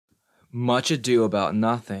Much Ado About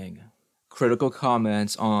Nothing. Critical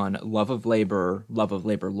Comments on Love of Labor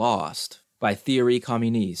Lost by Theorie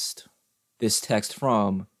Communiste. This text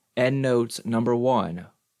from Endnotes number 1,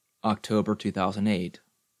 October 2008.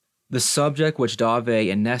 The subject which Dave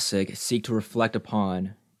and Nessig seek to reflect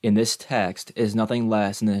upon in this text is nothing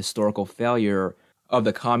less than the historical failure of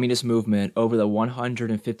the communist movement over the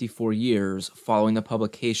 154 years following the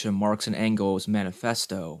publication of Marx and Engels'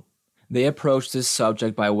 manifesto. They approached this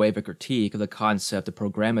subject by way of a critique of the concept of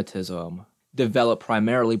programmatism, developed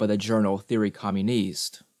primarily by the journal Theorie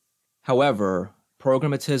Communiste. However,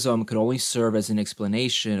 programmatism could only serve as an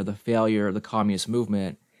explanation of the failure of the communist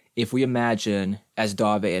movement if we imagine, as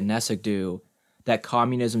Dave and Nessig do, that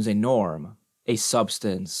communism is a norm, a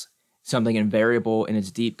substance, something invariable in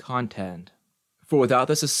its deep content. For without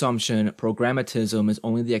this assumption, programmatism is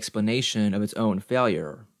only the explanation of its own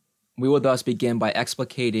failure. We will thus begin by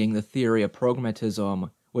explicating the theory of programmatism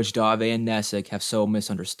which Dave and Nessig have so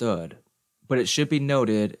misunderstood. But it should be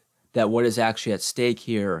noted that what is actually at stake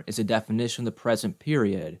here is a definition of the present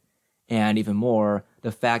period, and even more,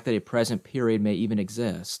 the fact that a present period may even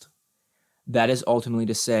exist. That is ultimately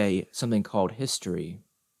to say something called history.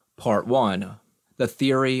 Part 1. The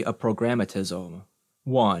Theory of Programmatism.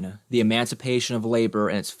 1. The Emancipation of Labor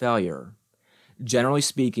and its Failure. Generally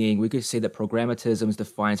speaking, we could say that programmatism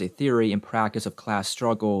defines a theory and practice of class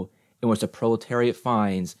struggle in which the proletariat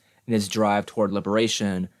finds, in its drive toward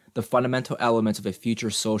liberation, the fundamental elements of a future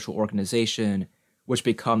social organization which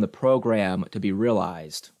become the program to be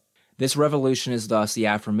realized. This revolution is thus the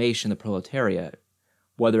affirmation of the proletariat,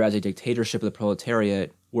 whether as a dictatorship of the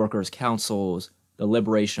proletariat, workers' councils, the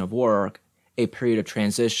liberation of work, a period of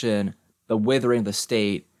transition, the withering of the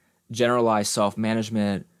state, generalized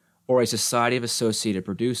self-management, or a society of associated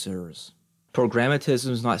producers. Programmatism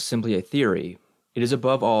is not simply a theory. It is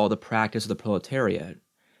above all the practice of the proletariat,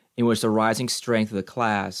 in which the rising strength of the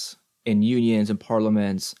class, in unions and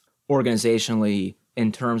parliaments, organizationally,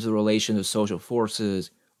 in terms of the relations of social forces,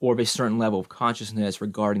 or of a certain level of consciousness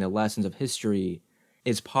regarding the lessons of history,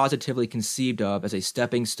 is positively conceived of as a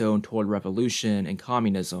stepping stone toward revolution and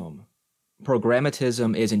communism.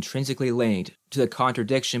 Programmatism is intrinsically linked to the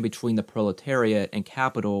contradiction between the proletariat and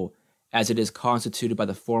capital as it is constituted by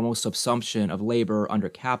the formal subsumption of labor under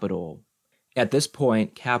capital. At this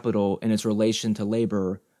point, capital, in its relation to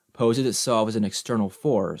labor, poses itself as an external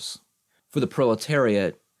force. For the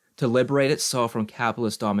proletariat, to liberate itself from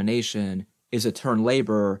capitalist domination is to turn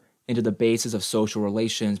labor into the basis of social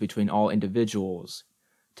relations between all individuals,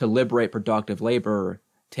 to liberate productive labor,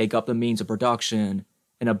 take up the means of production,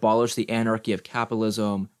 and abolish the anarchy of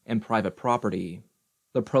capitalism and private property.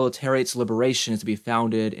 The proletariat's liberation is to be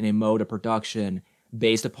founded in a mode of production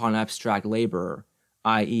based upon abstract labor,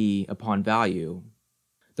 i.e., upon value.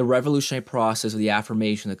 The revolutionary process of the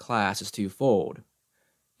affirmation of the class is twofold.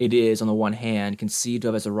 It is, on the one hand, conceived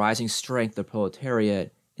of as a rising strength of the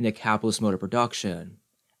proletariat in the capitalist mode of production,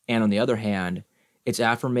 and on the other hand, its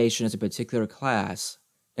affirmation as a particular class,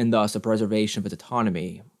 and thus the preservation of its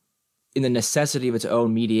autonomy. In the necessity of its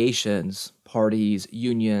own mediations, parties,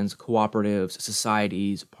 unions, cooperatives,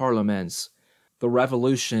 societies, parliaments, the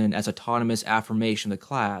revolution as autonomous affirmation of the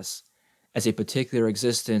class, as a particular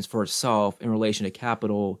existence for itself in relation to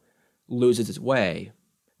capital, loses its way,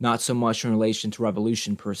 not so much in relation to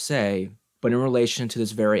revolution per se, but in relation to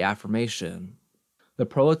this very affirmation. The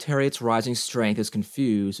proletariat's rising strength is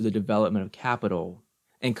confused with the development of capital,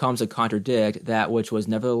 and comes to contradict that which was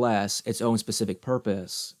nevertheless its own specific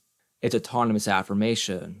purpose, its autonomous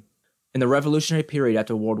affirmation. In the revolutionary period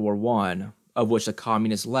after World War I, of which the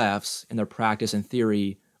communist lefts, in their practice and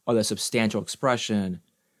theory, are the substantial expression,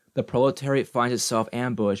 the proletariat finds itself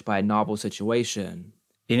ambushed by a novel situation.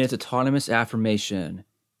 In its autonomous affirmation,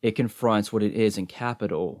 it confronts what it is in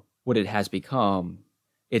capital, what it has become,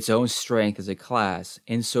 its own strength as a class,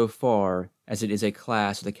 insofar as it is a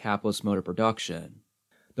class of the capitalist mode of production.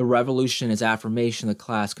 The revolution as affirmation of the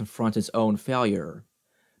class confronts its own failure,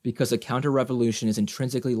 because the counter-revolution is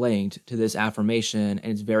intrinsically linked to this affirmation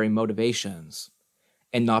and its very motivations,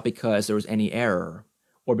 and not because there was any error,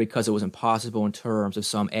 or because it was impossible in terms of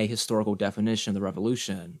some ahistorical definition of the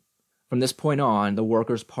revolution. From this point on, the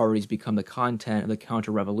workers' parties become the content of the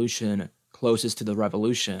counter-revolution closest to the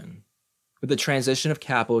revolution. With the transition of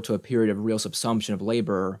capital to a period of real subsumption of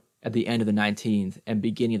labor at the end of the 19th and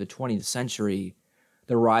beginning of the 20th century,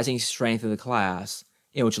 the rising strength of the class,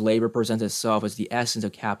 in which labor presents itself as the essence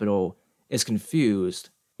of capital, is confused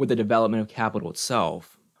with the development of capital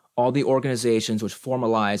itself. All the organizations which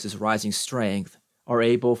formalize this rising strength are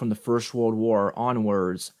able from the First World War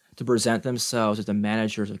onwards to present themselves as the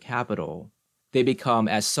managers of capital, They become,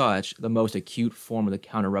 as such, the most acute form of the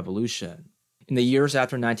counter-revolution. In the years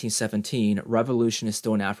after 1917, revolution is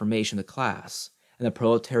still an affirmation of the class, and the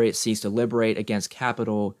proletariat seeks to liberate against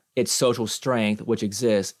capital its social strength which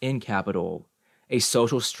exists in capital, a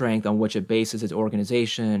social strength on which it bases its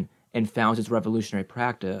organization and founds its revolutionary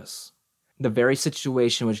practice. The very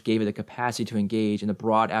situation which gave it the capacity to engage in the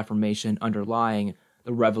broad affirmation underlying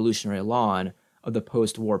the revolutionary elan of the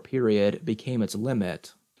post-war period became its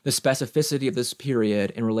limit. The specificity of this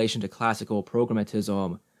period in relation to classical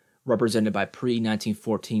programmatism, represented by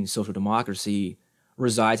pre-1914 social democracy,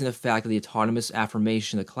 resides in the fact that the autonomous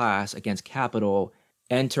affirmation of the class against capital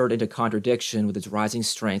entered into contradiction with its rising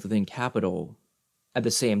strength within capital. At the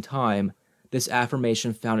same time, this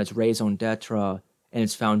affirmation found its raison d'etre and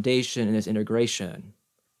its foundation in its integration.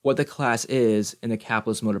 What the class is in the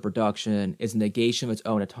capitalist mode of production is a negation of its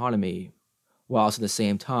own autonomy, whilst at the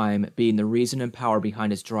same time being the reason and power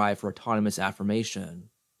behind its drive for autonomous affirmation.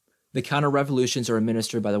 The counter-revolutions are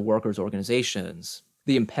administered by the workers' organizations.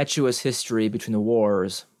 The impetuous history between the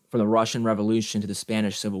wars, from the Russian Revolution to the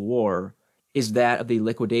Spanish Civil War, is that of the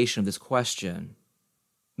liquidation of this question.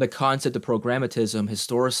 The concept of programmatism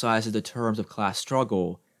historicizes the terms of class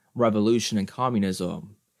struggle, revolution, and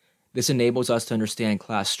communism. This enables us to understand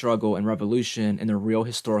class struggle and revolution in their real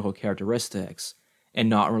historical characteristics, and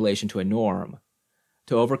not in relation to a norm.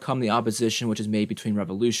 To overcome the opposition which is made between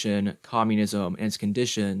revolution, communism, and its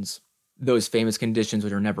conditions, those famous conditions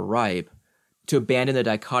which are never ripe, to abandon the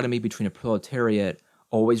dichotomy between a proletariat,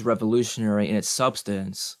 always revolutionary in its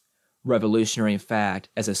substance, revolutionary in fact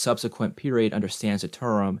as a subsequent period understands the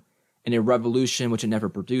term, and a revolution which it never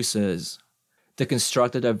produces, to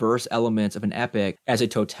construct the diverse elements of an epoch as a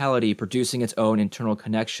totality producing its own internal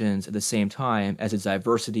connections at the same time as its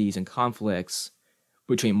diversities and conflicts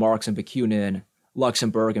between Marx and Bakunin,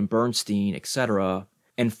 Luxemburg and Bernstein, etc.,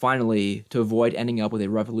 and finally, to avoid ending up with a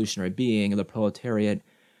revolutionary being of the proletariat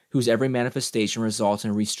whose every manifestation results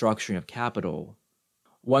in a restructuring of capital.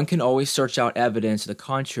 One can always search out evidence to the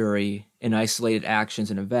contrary in isolated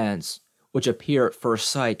actions and events which appear at first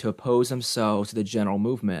sight to oppose themselves to the general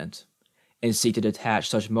movement, and seek to detach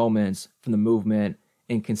such moments from the movement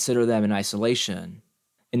and consider them in isolation.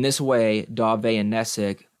 In this way, Dave and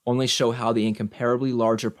Nessick only show how the incomparably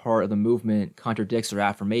larger part of the movement contradicts their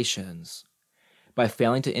affirmations. By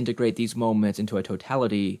failing to integrate these moments into a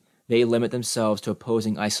totality, they limit themselves to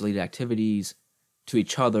opposing isolated activities to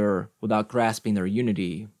each other without grasping their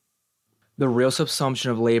unity. The real subsumption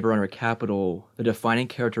of labor under capital, the defining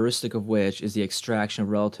characteristic of which is the extraction of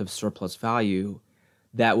relative surplus value,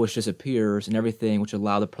 that which disappears in everything which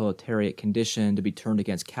allow the proletariat condition to be turned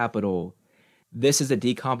against capital, this is the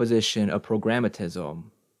decomposition of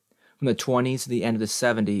programmatism. From the 20s to the end of the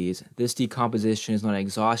 70s, this decomposition is not an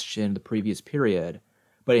exhaustion of the previous period,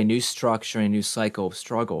 but a new structure and a new cycle of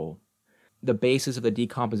struggle. The basis of the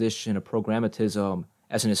decomposition of programmatism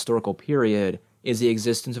as an historical period is the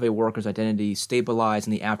existence of a worker's identity stabilized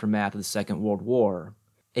in the aftermath of the Second World War,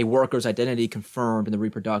 a worker's identity confirmed in the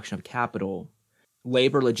reproduction of capital.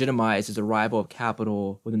 Labor legitimizes the arrival of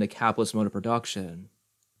capital within the capitalist mode of production.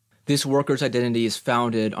 This worker's identity is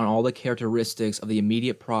founded on all the characteristics of the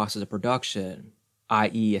immediate process of production,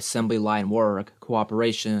 i.e. assembly line work,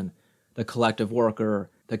 cooperation, the collective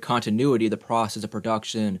worker, the continuity of the process of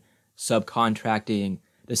production, subcontracting,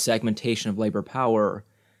 the segmentation of labor power,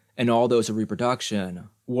 and all those of reproduction,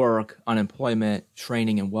 work, unemployment,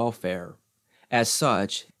 training, and welfare. As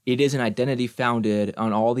such, it is an identity founded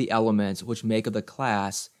on all the elements which make of the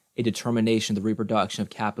class a determination of the reproduction of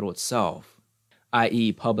capital itself,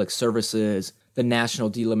 i.e. public services, the national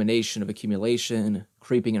delimitation of accumulation,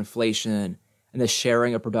 creeping inflation, and the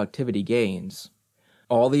sharing of productivity gains.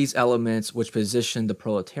 All these elements which position the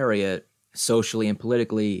proletariat, socially and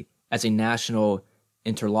politically, as a national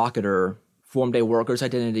interlocutor, formed a worker's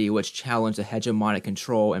identity which challenged the hegemonic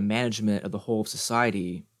control and management of the whole of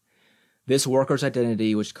society. This worker's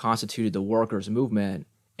identity, which constituted the workers' movement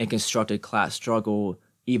and constructed class struggle,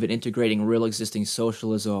 even integrating real existing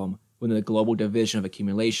socialism within the global division of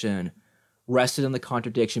accumulation, rested on the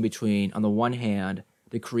contradiction between, on the one hand,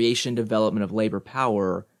 the creation and development of labor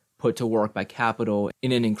power put to work by capital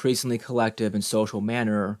in an increasingly collective and social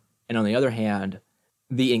manner, and on the other hand,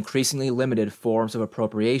 the increasingly limited forms of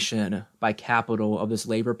appropriation by capital of this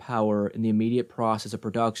labor power in the immediate process of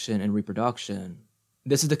production and reproduction.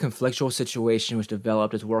 This is the conflictual situation which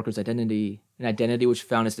developed as workers' identity, an identity which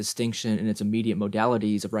found its distinction in its immediate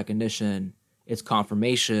modalities of recognition, its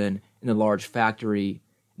confirmation in the large factory,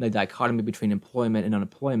 in the dichotomy between employment and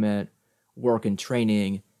unemployment, work and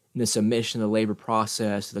training, in the submission of the labor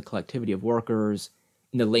process to the collectivity of workers,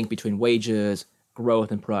 in the link between wages,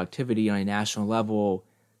 growth, and productivity on a national level,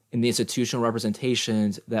 and the institutional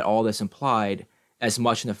representations that all this implied, as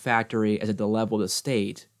much in the factory as at the level of the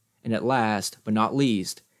state, and at last, but not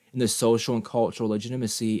least, in the social and cultural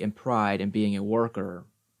legitimacy and pride in being a worker.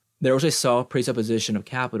 There was a self-presupposition of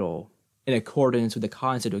capital, in accordance with the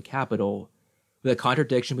concept of capital, but the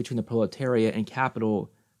contradiction between the proletariat and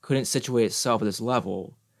capital couldn't situate itself at this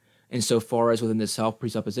level, insofar as within this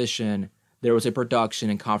self-presupposition there was a production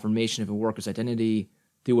and confirmation of a worker's identity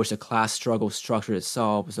through which the class struggle structured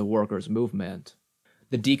itself as a workers' movement.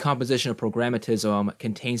 The decomposition of programmatism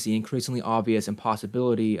contains the increasingly obvious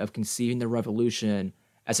impossibility of conceiving the revolution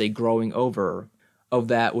as a growing over of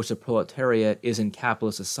that which the proletariat is in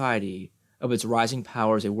capitalist society, of its rising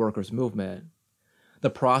power as a workers' movement. The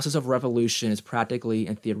process of revolution is practically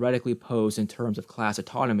and theoretically posed in terms of class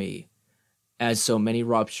autonomy, as so many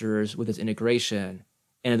ruptures with its integration,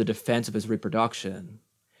 and in the defense of its reproduction.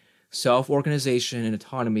 Self-organization and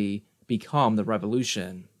autonomy become the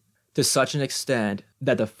revolution, to such an extent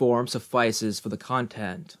that the form suffices for the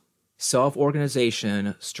content.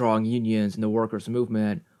 Self-organization, strong unions, and the workers'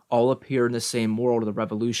 movement all appear in the same world of the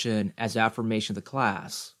revolution as affirmation of the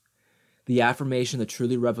class. The affirmation of the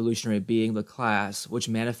truly revolutionary being of the class, which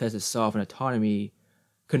manifests itself in autonomy,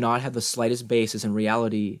 could not have the slightest basis in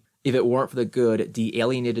reality if it weren't for the good,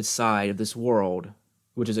 de-alienated side of this world,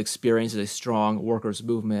 which is experienced as a strong workers'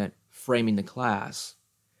 movement framing the class.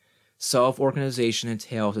 Self-organization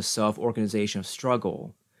entails the self-organization of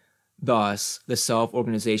struggle, thus the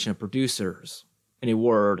self-organization of producers, in a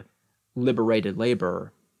word, liberated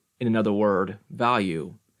labor, in another word,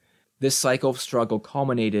 value. This cycle of struggle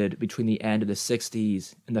culminated between the end of the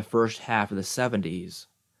 60s and the first half of the 70s.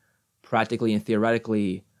 Practically and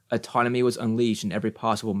theoretically, autonomy was unleashed in every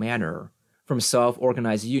possible manner, from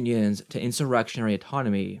self-organized unions to insurrectionary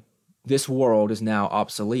autonomy. This world is now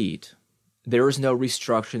obsolete. There is no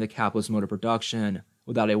restructuring the capitalist mode of production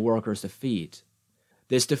without a workers' defeat.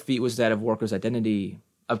 This defeat was that of workers' identity,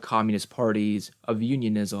 of communist parties, of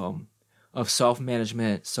unionism, of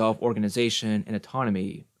self-management, self-organization, and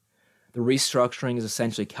autonomy. The restructuring is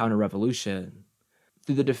essentially counter-revolution.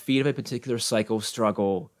 Through the defeat of a particular cycle of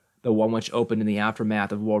struggle, the one which opened in the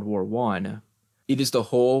aftermath of World War I, it is the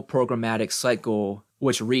whole programmatic cycle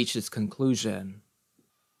which reached its conclusion.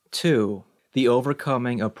 2. The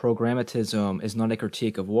overcoming of programmatism is not a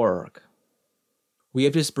critique of work. We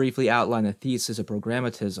have just briefly outlined the thesis of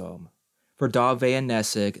programmatism. For Dave and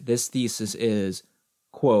Nessick, this thesis is,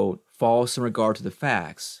 quote, false in regard to the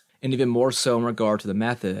facts, and even more so in regard to the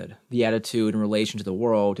method, the attitude in relation to the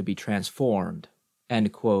world to be transformed,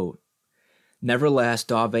 end quote. Nevertheless,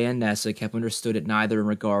 Dave and Nessick have understood it neither in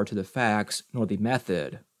regard to the facts nor the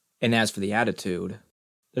method, and as for the attitude,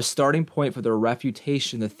 the starting point for their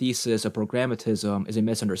refutation of the thesis of programmatism is a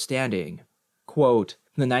misunderstanding. Quote,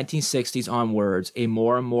 from the 1960s onwards, a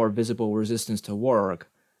more and more visible resistance to work,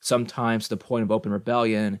 sometimes to the point of open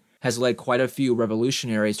rebellion, has led quite a few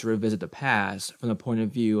revolutionaries to revisit the past from the point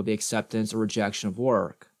of view of the acceptance or rejection of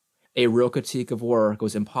work. A real critique of work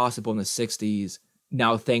was impossible in the 60s.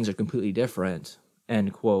 Now things are completely different.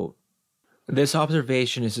 End quote. This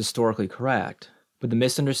observation is historically correct, but the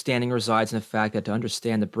misunderstanding resides in the fact that to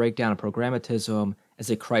understand the breakdown of programmatism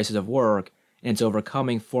as a crisis of work and its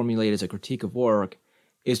overcoming formulated as a critique of work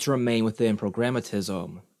is to remain within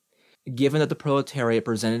programmatism. Given that the proletariat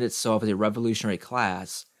presented itself as a revolutionary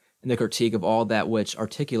class, and the critique of all that which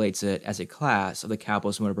articulates it as a class of the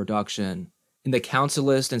capitalist mode of production, in the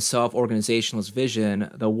councilist and self-organizationalist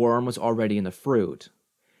vision, the worm was already in the fruit.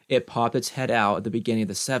 It popped its head out at the beginning of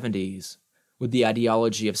the 70s, with the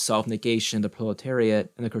ideology of self-negation of the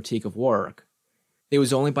proletariat and the critique of work. It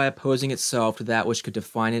was only by opposing itself to that which could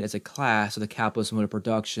define it as a class of the capitalist mode of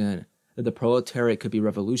production that the proletariat could be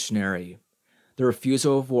revolutionary. The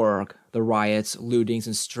refusal of work, the riots, lootings,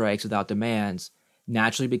 and strikes without demands,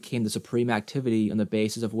 naturally became the supreme activity on the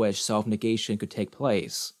basis of which self-negation could take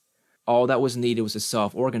place. All that was needed was to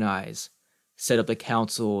self-organize, set up the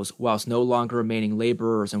councils whilst no longer remaining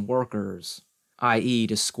laborers and workers, i.e.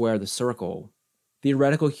 to square the circle.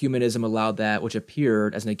 Theoretical humanism allowed that which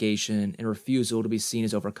appeared as negation and refusal to be seen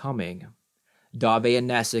as overcoming. Dave and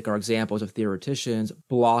Nessick are examples of theoreticians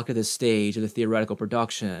blocked at this stage of the theoretical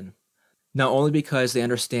production, not only because they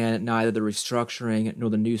understand neither the restructuring nor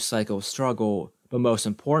the new cycle of struggle, but most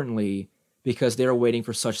importantly, because they are waiting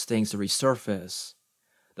for such things to resurface.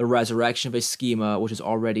 The resurrection of a schema which is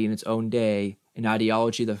already in its own day an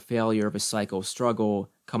ideology of the failure of a cycle of struggle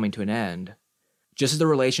coming to an end. Just as the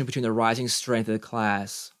relation between the rising strength of the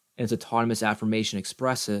class and its autonomous affirmation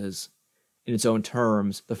expresses, in its own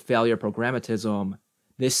terms, the failure of programmatism,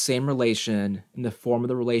 This same relation, in the form of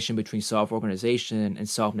the relation between self-organization and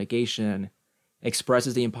self-negation,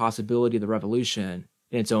 expresses the impossibility of the revolution,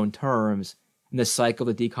 in its own terms, in the cycle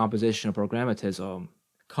of the decomposition of programmatism.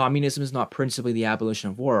 Communism is not principally the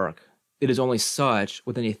abolition of work. It is only such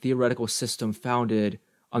within a theoretical system founded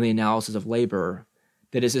on the analysis of labor,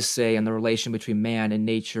 that is to say, on the relation between man and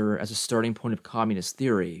nature as a starting point of communist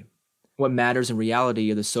theory. What matters in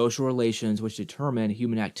reality are the social relations which determine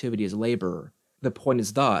human activity as labor. The point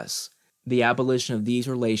is thus the abolition of these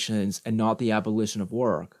relations and not the abolition of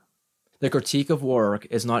work. The critique of work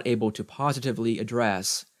is not able to positively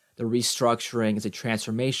address the restructuring as a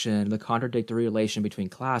transformation of the contradictory relation between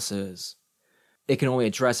classes. It can only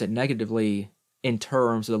address it negatively in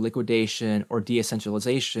terms of the liquidation or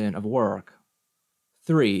deessentialization of work.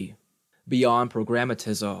 3. Beyond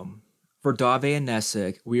programmatism. For Dave and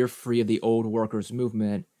Nessick, we are free of the old workers'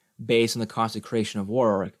 movement based on the consecration of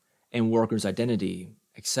work and workers' identity,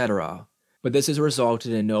 etc. But this has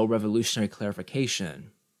resulted in no revolutionary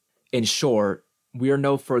clarification. In short, we are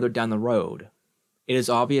no further down the road. It is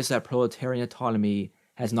obvious that proletarian autonomy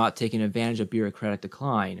has not taken advantage of bureaucratic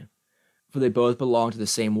decline, for they both belong to the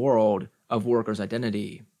same world of workers'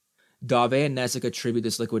 identity. Dave and Nessick attribute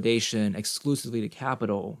this liquidation exclusively to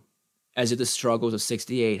capital, as if the struggles of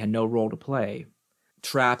 '68 had no role to play.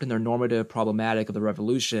 Trapped in their normative problematic of the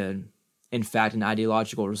revolution, in fact an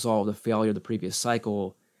ideological result of the failure of the previous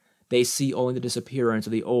cycle, they see only the disappearance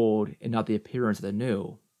of the old and not the appearance of the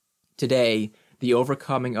new. Today, the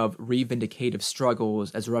overcoming of reivindicative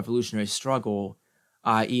struggles as a revolutionary struggle,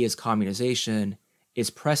 i.e. as communisation, is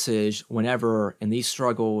presaged whenever, in these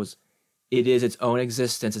struggles, it is its own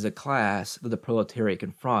existence as a class that the proletariat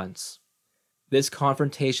confronts. This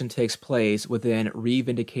confrontation takes place within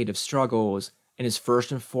reivindicative struggles and is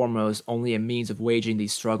first and foremost only a means of waging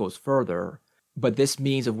these struggles further, but this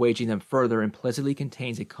means of waging them further implicitly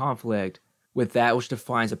contains a conflict with that which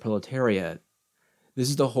defines the proletariat. This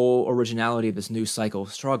is the whole originality of this new cycle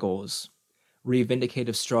of struggles.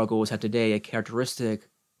 Reivindicative struggles have today a characteristic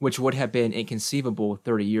which would have been inconceivable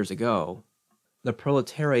 30 years ago. The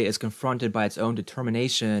proletariat is confronted by its own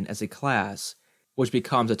determination as a class, which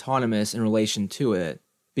becomes autonomous in relation to it,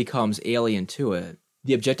 becomes alien to it.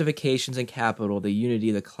 The objectifications in capital of the unity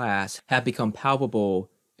of the class have become palpable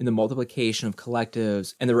in the multiplication of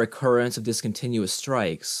collectives and the recurrence of discontinuous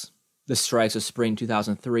strikes. The strikes of spring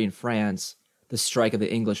 2003 in France, the strike of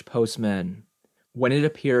the English postmen. When it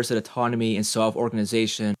appears that autonomy and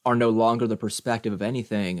self-organization are no longer the perspective of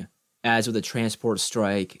anything, as with the transport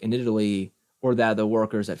strike in Italy or that of the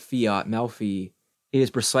workers at Fiat Melfi, it is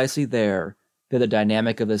precisely there that the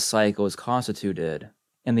dynamic of this cycle is constituted,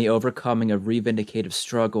 and the overcoming of reivindicative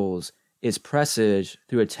struggles is presaged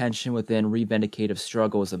through attention within reivindicative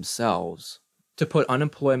struggles themselves. To put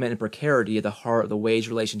unemployment and precarity at the heart of the wage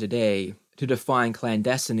relation today, to define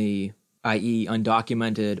clandestiny, i.e.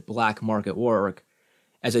 undocumented black market work,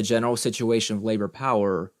 as a general situation of labor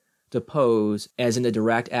power, to pose, as in the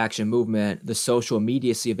direct action movement, the social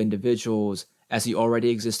immediacy of individuals as the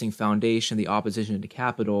already existing foundation of the opposition to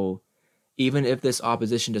capital, even if this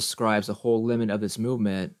opposition describes the whole limit of this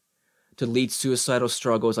movement, to lead suicidal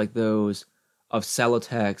struggles like those of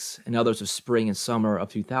Celotex and others of spring and summer of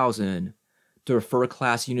 2000, to refer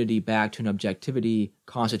class unity back to an objectivity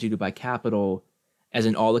constituted by capital, as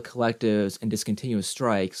in all the collectives and discontinuous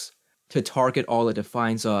strikes, to target all that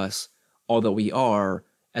defines us, all that we are,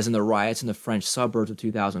 as in the riots in the French suburbs of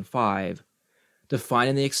 2005, to find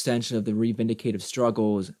in the extension of the reivindicative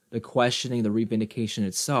struggles the questioning the reivindication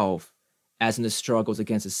itself, as in the struggles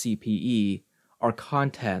against the CPE, are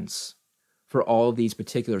contents for all of these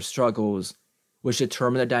particular struggles, which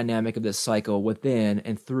determine the dynamic of this cycle within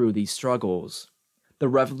and through these struggles. The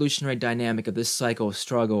revolutionary dynamic of this cycle of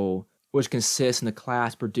struggle, which consists in the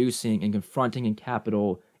class producing and confronting in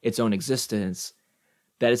capital its own existence,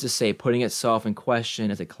 that is to say, putting itself in question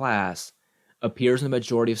as a class, appears in the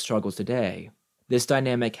majority of struggles today. This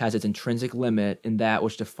dynamic has its intrinsic limit in that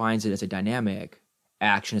which defines it as a dynamic,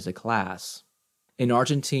 action as a class. In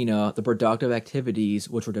Argentina, the productive activities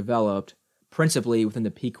which were developed, principally within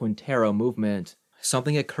the Piquintero movement,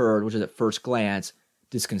 something occurred which is at first glance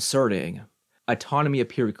disconcerting. Autonomy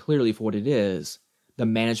appeared clearly for what it is, the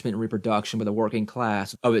management and reproduction by the working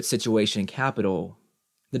class of its situation in capital.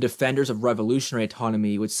 The defenders of revolutionary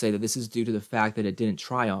autonomy would say that this is due to the fact that it didn't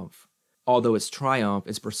triumph, although its triumph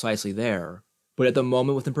is precisely there. But at the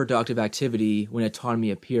moment within productive activity, when autonomy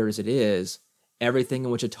appeared as it is, everything in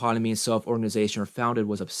which autonomy and self-organization are founded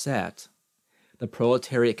was upset. The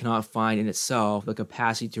proletariat cannot find in itself the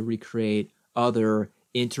capacity to recreate other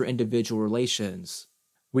inter-individual relations.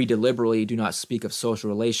 We deliberately do not speak of social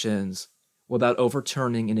relations. without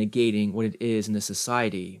overturning and negating what it is in the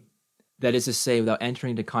society. That is to say, without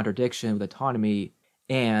entering into contradiction with autonomy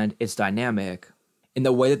and its dynamic. In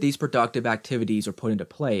the way that these productive activities are put into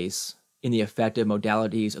place, in the effective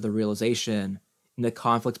modalities of the realization, in the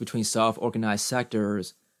conflicts between self-organized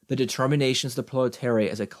sectors, the determinations of the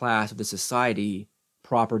proletariat as a class of the society,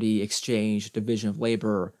 property, exchange, division of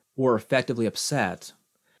labor, were effectively upset.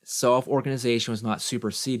 Self-organization was not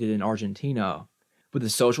superseded in Argentina, but the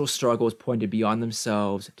social struggle was pointed beyond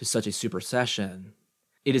themselves to such a supersession.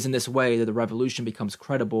 It is in this way that the revolution becomes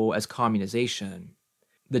credible as communization.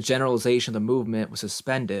 The generalization of the movement was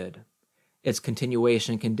suspended, its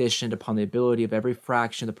continuation conditioned upon the ability of every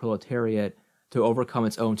fraction of the proletariat to overcome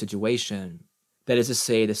its own situation, that is to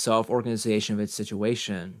say, the self-organization of its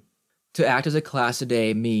situation. To act as a class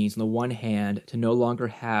today means, on the one hand, to no longer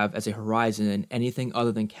have as a horizon anything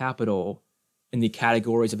other than capital in the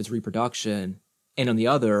categories of its reproduction, and on the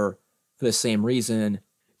other, for the same reason,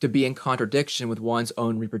 to be in contradiction with one's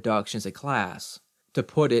own reproduction as a class, to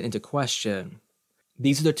put it into question.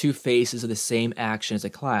 These are the two faces of the same action as a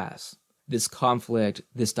class. This conflict,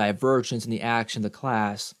 this divergence in the action of the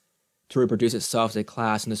class, to reproduce itself as a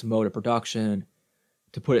class in this mode of production,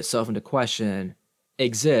 to put itself into question,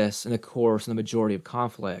 exists in the course of the majority of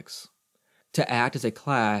conflicts. To act as a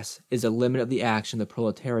class is the limit of the action of the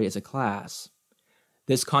proletariat as a class.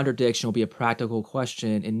 This contradiction will be a practical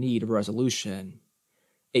question in need of resolution,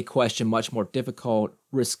 a question much more difficult,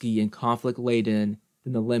 risky, and conflict-laden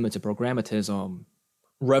than the limits of programmatism.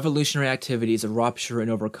 Revolutionary activity is a rupture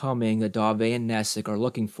and overcoming that Dauvé and Nessick are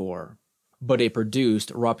looking for, but a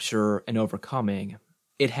produced rupture and overcoming.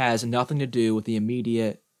 It has nothing to do with the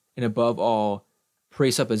immediate and, above all,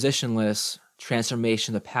 presuppositionless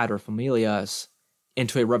transformation of the paterfamilias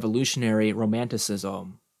into a revolutionary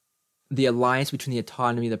romanticism. The alliance between the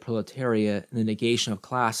autonomy of the proletariat and the negation of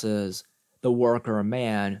classes, the worker or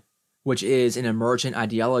man, which is an emergent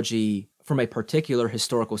ideology from a particular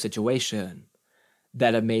historical situation,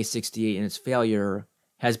 that of May 68 and its failure,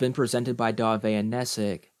 has been presented by Dauvé and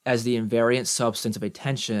Nessick as the invariant substance of a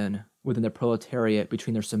tension within the proletariat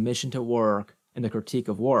between their submission to work and the critique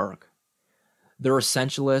of work. Their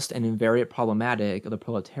essentialist and invariant problematic of the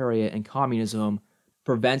proletariat and communism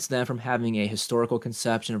prevents them from having a historical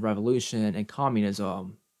conception of revolution and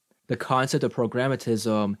communism. The concept of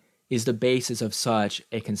programmatism is the basis of such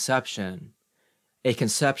a conception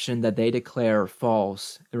that they declare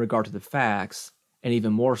false in regard to the facts, and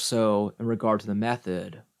even more so in regard to the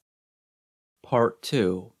method. Part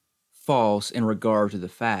 2. False in regard to the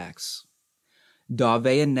facts.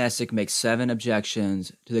 Dauvé and Nessick make 7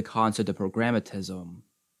 objections to the concept of programmatism.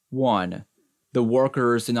 1. The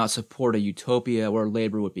workers did not support a utopia where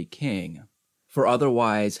labor would be king. For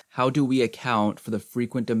otherwise, how do we account for the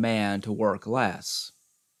frequent demand to work less?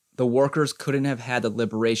 The workers couldn't have had the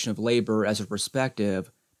liberation of labor as a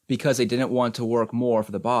perspective because they didn't want to work more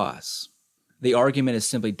for the boss. The argument is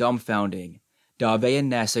simply dumbfounding. Dauvé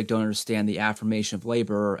and Nessick don't understand the affirmation of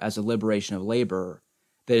labor as a liberation of labor,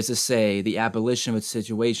 that is to say, the abolition of its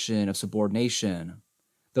situation of subordination.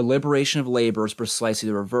 The liberation of labor is precisely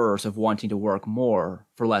the reverse of wanting to work more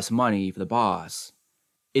for less money for the boss.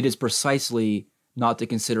 It is precisely not to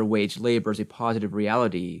consider wage labor as a positive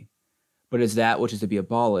reality, but as that which is to be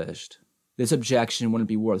abolished. This objection wouldn't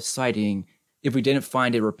be worth citing if we didn't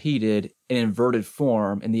find it repeated in inverted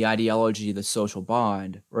form in the ideology of the social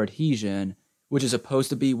bond, or adhesion, which is supposed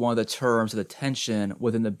to be one of the terms of the tension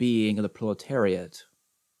within the being of the proletariat.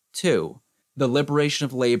 2. The liberation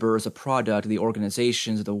of labor is a product of the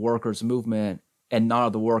organizations of the workers' movement and not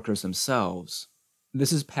of the workers themselves.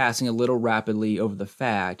 This is passing a little rapidly over the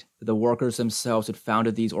fact that the workers themselves had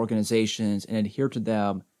founded these organizations and adhered to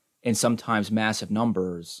them in sometimes massive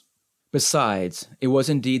numbers. Besides, it was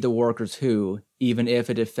indeed the workers who, even if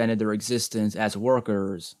it defended their existence as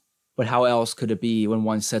workers, but how else could it be when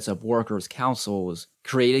one sets up workers' councils,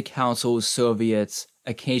 created councils, Soviets,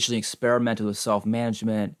 occasionally experimented with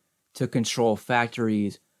self-management, took control of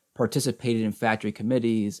factories, participated in factory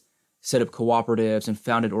committees, set up cooperatives and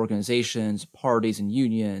founded organizations, parties, and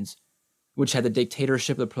unions, which had the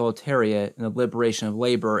dictatorship of the proletariat and the liberation of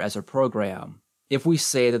labor as their program. If we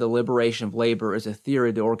say that the liberation of labor is a theory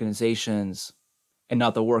of the organizations and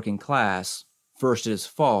not the working class, first it is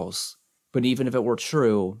false, but even if it were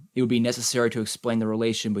true, it would be necessary to explain the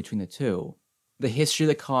relation between the two. The history of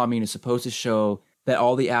the commune is supposed to show that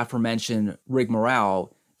all the aforementioned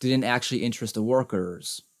rigmarole didn't actually interest the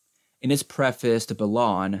workers. In his preface to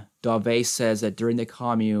Bellon, Dauvé says that during the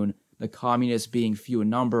commune, the communists being few in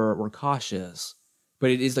number were cautious, but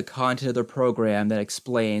it is the content of their program that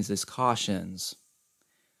explains this cautions.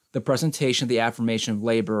 The presentation of the affirmation of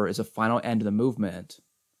labor is a final end of the movement,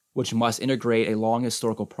 which must integrate a long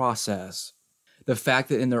historical process. The fact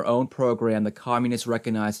that in their own program the communists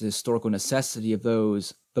recognize the historical necessity of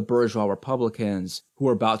those, the bourgeois Republicans, who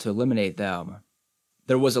were about to eliminate them.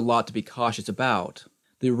 There was a lot to be cautious about.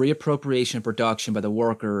 The reappropriation of production by the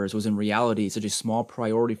workers was in reality such a small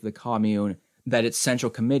priority for the Commune that its Central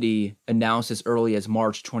Committee announced as early as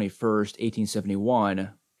March 21,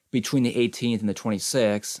 1871, between the 18th and the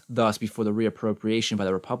 26th, thus before the reappropriation by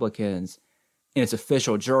the Republicans, in its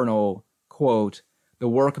official journal, quote, "The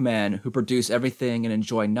workmen who produce everything and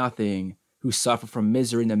enjoy nothing, who suffer from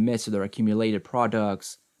misery in the midst of their accumulated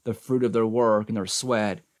products, the fruit of their work and their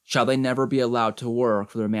sweat, shall they never be allowed to work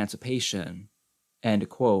for their emancipation?" End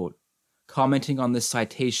quote. Commenting on this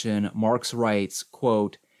citation, Marx writes,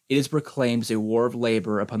 quote, "It is proclaimed as a war of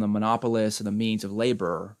labor upon the monopolists of the means of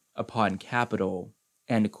labor, upon capital."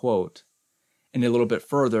 End quote. And a little bit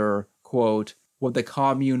further, quote, "What the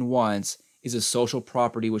Commune wants is a social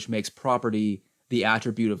property which makes property the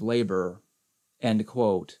attribute of labor." End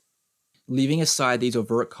quote. Leaving aside these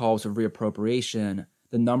overt calls of reappropriation,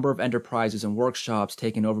 the number of enterprises and workshops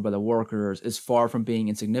taken over by the workers is far from being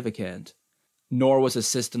insignificant. Nor was the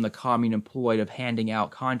system the Commune employed of handing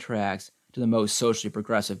out contracts to the most socially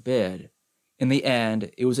progressive bid. In the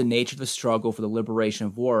end, it was the nature of the struggle for the liberation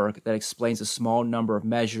of work that explains the small number of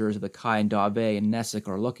measures of the kind Dauvé and Nessick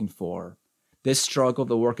are looking for. This struggle of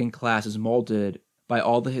the working class is molded by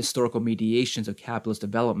all the historical mediations of capitalist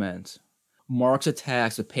development. Marx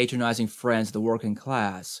attacks the patronizing friends of the working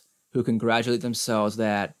class, who congratulate themselves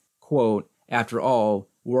that, quote, "After all,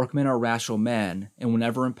 workmen are rational men, and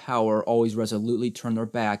whenever in power always resolutely turn their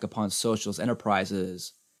back upon socialist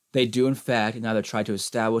enterprises. They do in fact neither try to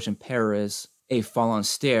establish in Paris a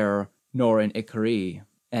phalanstère nor an écurie."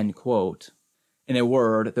 End quote. In a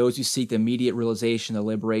word, those who seek the immediate realization of the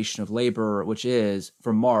liberation of labor, which is,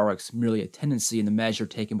 for Marx, merely a tendency in the measure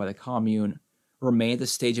taken by the Commune, remain at the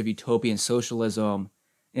stage of utopian socialism,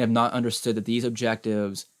 and have not understood that these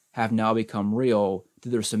objectives have now become real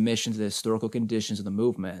through their submission to the historical conditions of the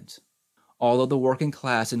movement. Although the working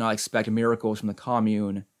class did not expect miracles from the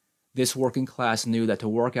Commune, this working class knew that to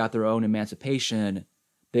work out their own emancipation,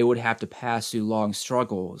 they would have to pass through long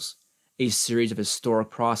struggles, a series of historic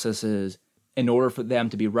processes, in order for them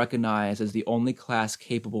to be recognized as the only class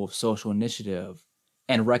capable of social initiative,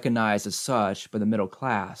 and recognized as such by the middle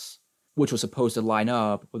class, which was supposed to line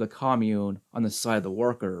up with the Commune on the side of the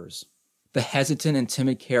workers. The hesitant and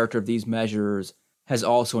timid character of these measures has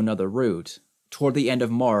also another root. Toward the end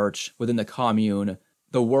of March, within the Commune,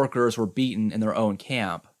 the workers were beaten in their own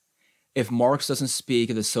camp. If Marx doesn't speak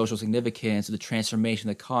of the social significance of the transformation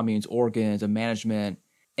of the Commune's organs of management,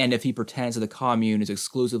 and if he pretends that the Commune is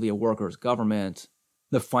exclusively a workers' government,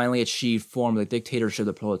 the finally achieved form of the dictatorship of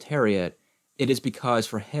the proletariat, it is because,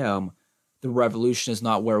 for him, the revolution is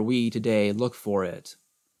not where we today look for it.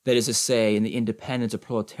 That is to say, in the independence of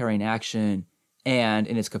proletarian action, and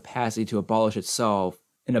in its capacity to abolish itself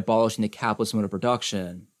in abolishing the capitalist mode of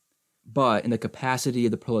production, but in the capacity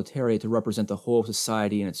of the proletariat to represent the whole of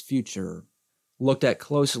society and its future. Looked at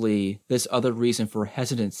closely, this other reason for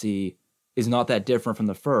hesitancy is not that different from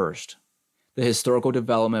the first. The historical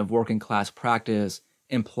development of working class practice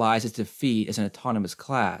implies its defeat as an autonomous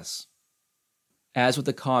class. As with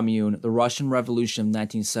the Commune, the Russian Revolution of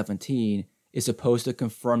 1917 is supposed to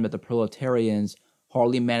confirm that the proletarians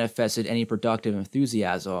hardly manifested any productive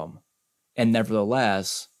enthusiasm. And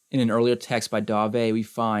nevertheless, in an earlier text by Dauvé, we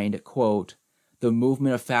find, quote, "The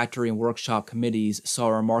movement of factory and workshop committees saw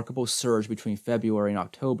a remarkable surge between February and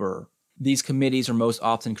October. These committees are most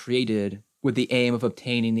often created with the aim of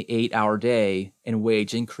obtaining the 8-hour day and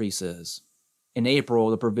wage increases. In April,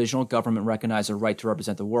 the provisional government recognized the right to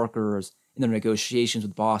represent the workers in their negotiations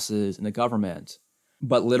with bosses and the government.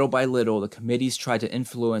 But little by little, the committees tried to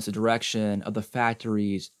influence the direction of the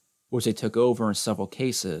factories, which they took over in several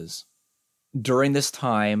cases. During this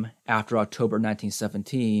time, after October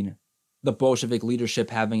 1917, the Bolshevik leadership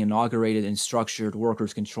having inaugurated and structured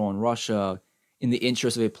workers' control in Russia in the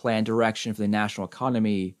interest of a planned direction for the national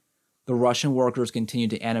economy, the Russian workers continued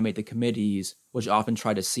to animate the committees, which often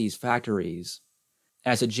tried to seize factories.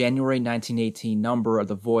 As the January 1918 number of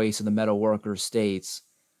the Voice of the Metal Workers states,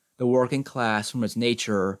 the working class, from its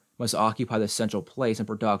nature, must occupy the central place in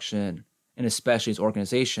production, and especially its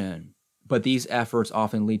organization, but these efforts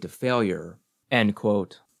often lead to failure." End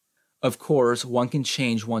quote. Of course, one can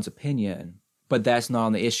change one's opinion, but that's not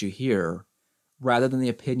on the issue here, rather than the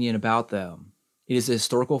opinion about them. It is the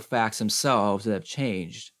historical facts themselves that have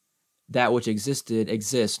changed. That which existed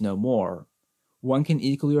exists no more. One can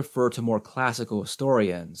equally refer to more classical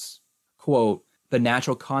historians. Quote, The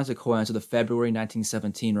natural consequence of the February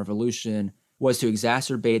 1917 revolution was to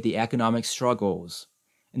exacerbate the economic struggles.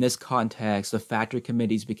 In this context, the factory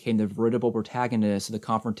committees became the veritable protagonists of the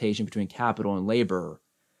confrontation between capital and labor.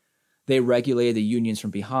 They regulated the unions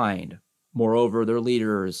from behind. Moreover, their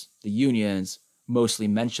leaders, the unions, mostly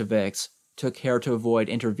Mensheviks, took care to avoid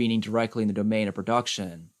intervening directly in the domain of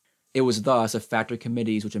production. It was thus the factory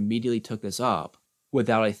committees which immediately took this up,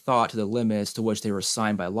 without a thought to the limits to which they were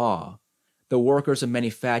assigned by law. The workers of many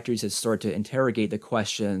factories had started to interrogate the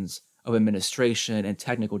questions of administration and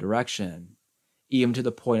technical direction, even to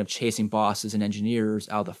the point of chasing bosses and engineers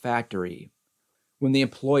out of the factory. When the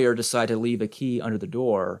employer decided to leave a key under the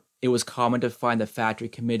door, it was common to find the factory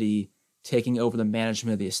committee taking over the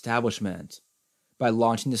management of the establishment. By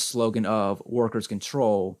launching the slogan of workers'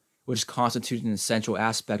 control, which constituted an essential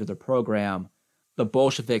aspect of their program, the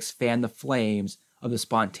Bolsheviks fanned the flames of the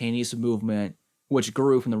spontaneous movement which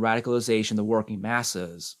grew from the radicalization of the working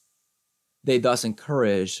masses. They thus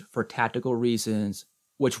encouraged, for tactical reasons,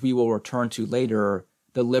 which we will return to later,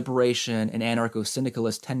 the liberation and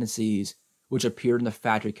anarcho-syndicalist tendencies which appeared in the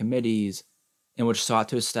factory committees and which sought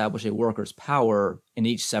to establish a workers' power in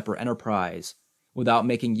each separate enterprise, without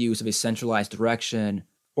making use of a centralized direction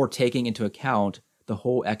or taking into account the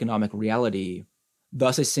whole economic reality.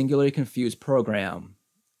 Thus a singularly confused program.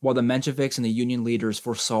 While the Mensheviks and the union leaders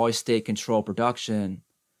foresaw a state-controlled production,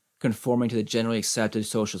 conforming to the generally accepted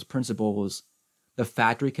socialist principles, the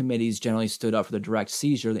factory committees generally stood up for the direct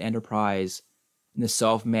seizure of the enterprise and the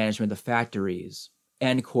self-management of the factories.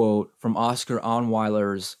 End quote from Oscar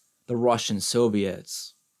Onweiler's The Russian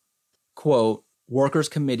Soviets. Quote, workers'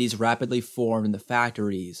 committees rapidly formed in the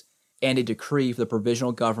factories, and a decree for the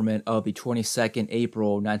provisional government of the 22nd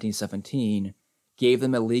April 1917 gave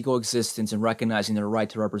them a legal existence in recognizing their right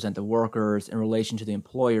to represent the workers in relation to the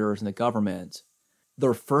employers and the government.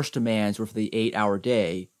 Their first demands were for the 8-hour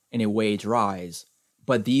day and a wage rise,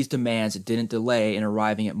 but these demands didn't delay in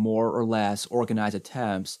arriving at more or less organized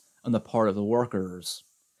attempts on the part of the workers,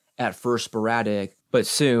 at first sporadic, but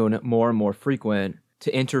soon more and more frequent,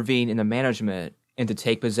 to intervene in the management and to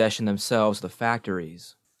take possession themselves of the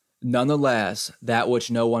factories. Nonetheless, that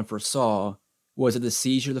which no one foresaw was that the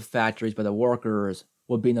seizure of the factories by the workers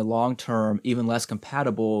would be in the long term even less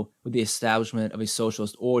compatible with the establishment of a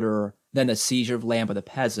socialist order than the seizure of land by the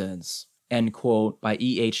peasants. End quote by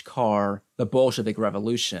E.H. Carr, The Bolshevik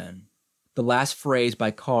Revolution. The last phrase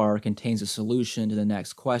by Carr contains a solution to the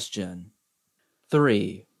next question.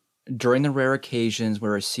 3. During the rare occasions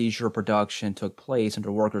where a seizure of production took place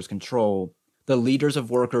under workers' control, the leaders of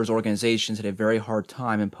workers' organizations had a very hard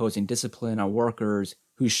time imposing discipline on workers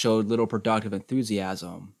who showed little productive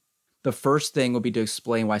enthusiasm. The first thing would be to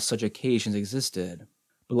explain why such occasions existed,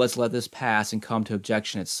 but let's let this pass and come to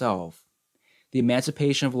objection itself. The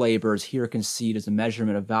emancipation of labor is here conceived as a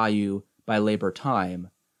measurement of value by labor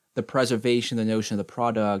time, the preservation of the notion of the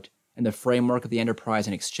product, and the framework of the enterprise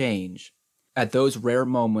and exchange. At those rare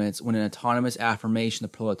moments when an autonomous affirmation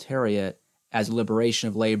of the proletariat as a liberation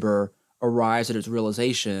of labor arrives at its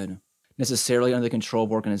realization, necessarily under the control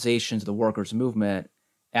of organizations of the workers' movement,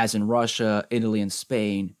 as in Russia, Italy, and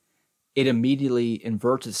Spain, it immediately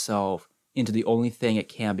inverts itself into the only thing it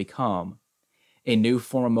can become, a new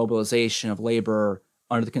form of mobilization of labor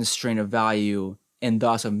under the constraint of value and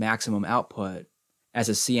thus of maximum output, as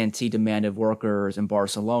the CNT demanded of workers in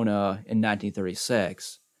Barcelona in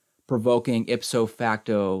 1936, provoking ipso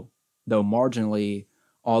facto, though marginally,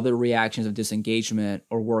 all the reactions of disengagement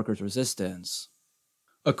or workers' resistance.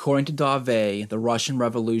 According to Dave, the Russian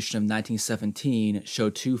Revolution of 1917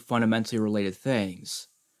 showed two fundamentally related things.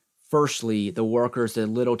 Firstly, the workers did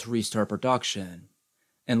little to restart production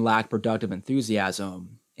and lacked productive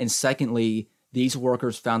enthusiasm. And secondly, these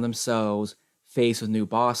workers found themselves faced with new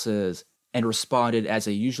bosses and responded as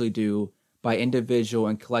they usually do by individual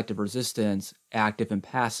and collective resistance, active and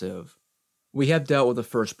passive. We have dealt with the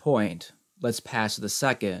first point. Let's pass to the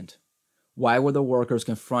second. Why were the workers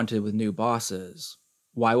confronted with new bosses?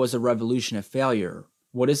 Why was the revolution a failure?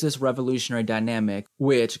 What is this revolutionary dynamic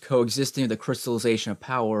which, coexisting with the crystallization of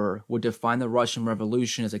power, would define the Russian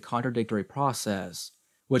Revolution as a contradictory process,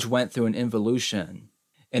 which went through an involution?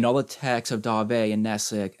 In all the texts of Dave and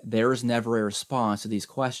Nessick, there is never a response to these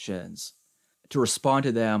questions. To respond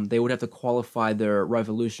to them, they would have to qualify their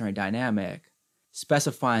revolutionary dynamic,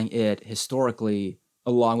 specifying it, historically,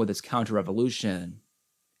 along with its counter-revolution.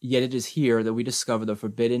 Yet it is here that we discover the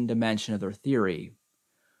forbidden dimension of their theory,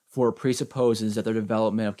 for it presupposes that their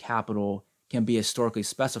development of capital can be historically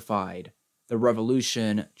specified. The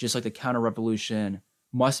revolution, just like the counter-revolution,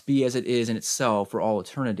 must be as it is in itself for all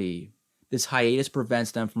eternity. This hiatus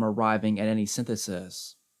prevents them from arriving at any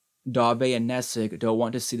synthesis. Dave and Nessick don't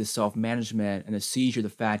want to see the self-management and the seizure of the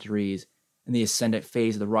factories in the ascendant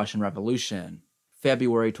phase of the Russian Revolution,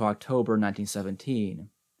 February to October 1917.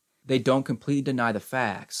 They don't completely deny the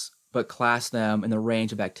facts, but class them in the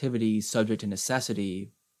range of activities subject to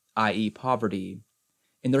necessity, i.e. poverty.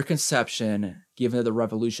 In their conception, given that the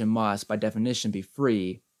revolution must, by definition, be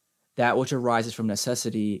free, that which arises from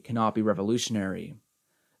necessity cannot be revolutionary.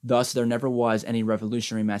 Thus, there never was any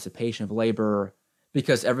revolutionary emancipation of labor,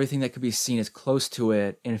 because everything that could be seen as close to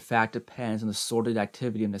it, in fact, depends on the sordid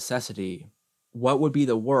activity of necessity. What would be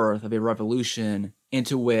the worth of a revolution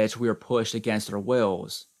into which we are pushed against our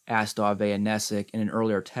wills? Asked Dave and Nessick in an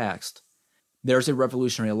earlier text. There is a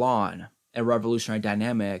revolutionary elan, a revolutionary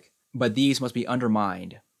dynamic, but these must be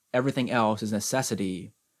undermined. Everything else is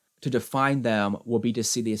necessity. To define them will be to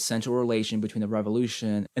see the essential relation between the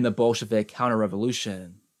revolution and the Bolshevik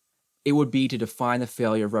counter-revolution. It would be to define the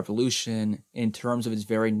failure of revolution in terms of its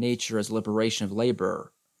very nature as liberation of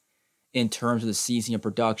labor, in terms of the seizing of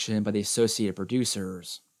production by the associated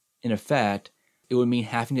producers. In effect, it would mean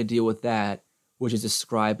having to deal with that which is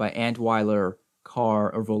described by Antweiler,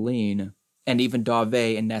 Carr, or Volin, and even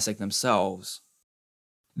Dave and Nessick themselves.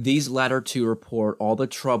 These latter two report all the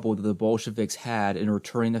trouble that the Bolsheviks had in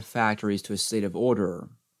returning the factories to a state of order.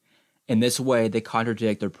 In this way, they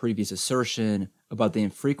contradict their previous assertion about the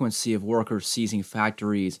infrequency of workers seizing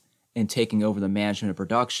factories and taking over the management of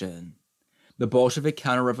production. The Bolshevik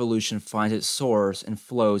counter-revolution finds its source and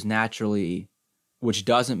flows naturally, which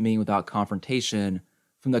doesn't mean without confrontation,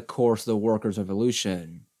 from the course of the workers'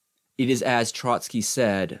 revolution. It is as Trotsky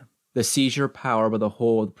said, the seizure of power by the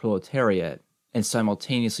whole of the proletariat, and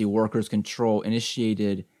simultaneously workers' control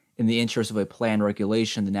initiated in the interest of a planned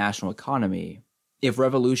regulation of the national economy. If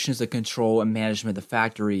revolution is the control and management of the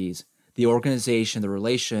factories, the organization of the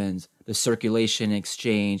relations, the circulation and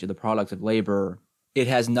exchange of the products of labor, it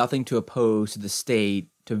has nothing to oppose to the state,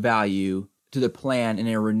 to value, to the plan in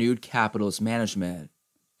a renewed capitalist management,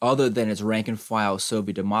 other than its rank-and-file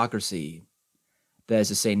Soviet democracy. That is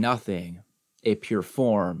to say nothing, a pure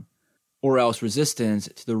form, or else resistance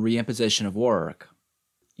to the reimposition of work.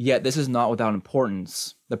 Yet this is not without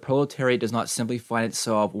importance. The proletariat does not simply find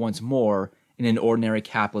itself once more in an ordinary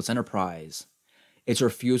capitalist enterprise. Its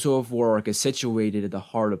refusal of work is situated at the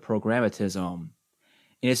heart of programmatism,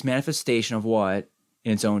 in its manifestation of what,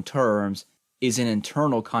 in its own terms, is an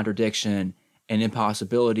internal contradiction and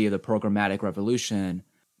impossibility of the programmatic revolution.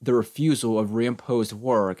 The refusal of reimposed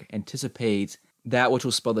work anticipates that which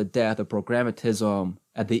will spell the death of programmatism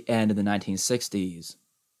at the end of the 1960s.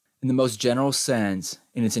 In the most general sense,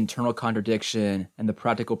 in its internal contradiction and the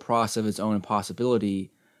practical process of its own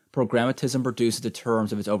impossibility, programmatism produces the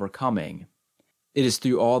terms of its overcoming. It is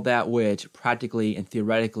through all that which, practically and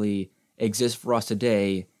theoretically, exists for us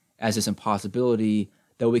today as this impossibility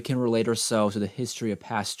that we can relate ourselves to the history of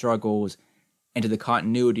past struggles and to the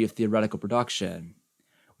continuity of theoretical production.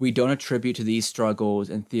 We don't attribute to these struggles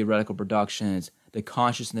and theoretical productions the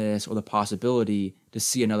consciousness or the possibility to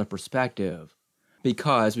see another perspective,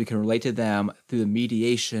 because we can relate to them through the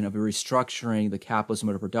mediation of a restructuring the capitalist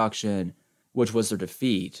mode of production, which was their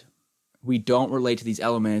defeat. We don't relate to these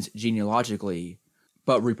elements genealogically,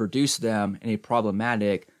 but reproduce them in a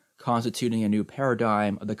problematic, constituting a new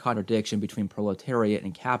paradigm of the contradiction between proletariat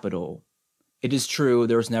and capital. It is true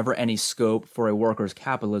there was never any scope for a workers'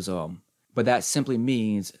 capitalism, but that simply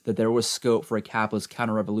means that there was scope for a capitalist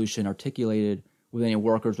counter-revolution articulated within a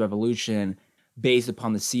workers' revolution based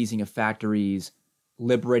upon the seizing of factories,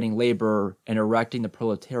 liberating labor, and erecting the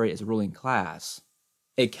proletariat as a ruling class.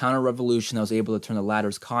 A counter-revolution that was able to turn the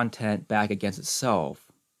latter's content back against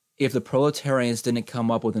itself. If the proletarians didn't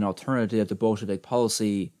come up with an alternative to Bolshevik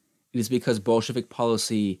policy, it is because Bolshevik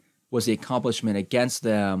policy was the accomplishment against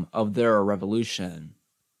them of their revolution.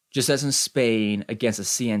 Just as in Spain, against the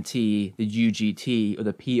CNT, the UGT, or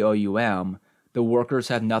the POUM, the workers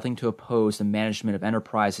have nothing to oppose the management of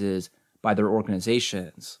enterprises by their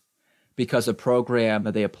organizations, because the program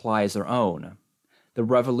that they apply is their own. The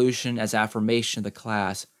revolution as affirmation of the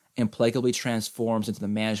class implacably transforms into the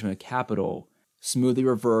management of capital, smoothly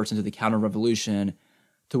reverts into the counter-revolution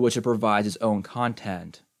to which it provides its own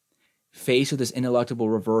content. Faced with this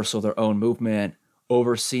ineluctable reversal of their own movement,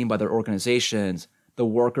 overseen by their organizations, the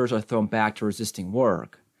workers are thrown back to resisting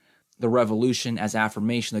work. The revolution as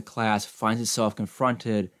affirmation of the class finds itself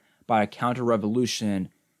confronted by a counter-revolution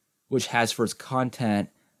which has for its content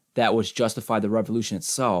that which justified the revolution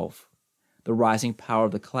itself, the rising power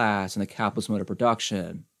of the class and the capitalist mode of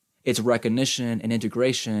production, its recognition and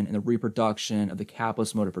integration in the reproduction of the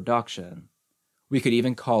capitalist mode of production. We could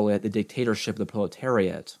even call it the dictatorship of the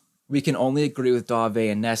proletariat. We can only agree with Dave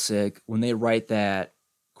and Nessick when they write that,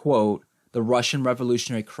 Quote, "The Russian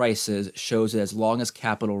revolutionary crisis shows that as long as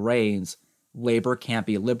capital reigns, labor can't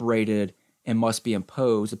be liberated and must be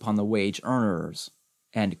imposed upon the wage earners."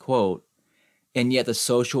 End quote. And yet the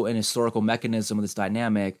social and historical mechanism of this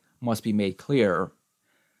dynamic must be made clear.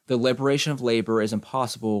 The liberation of labor is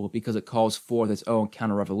impossible because it calls forth its own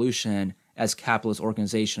counter-revolution as capitalist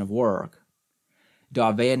organization of work.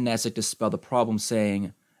 Davey and Nessick dispelled the problem,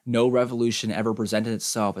 saying, no revolution ever presented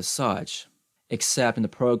itself as such, except in the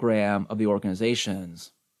program of the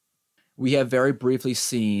organizations. We have very briefly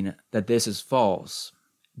seen that this is false,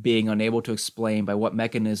 being unable to explain by what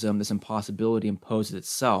mechanism this impossibility imposes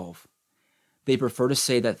itself. They prefer to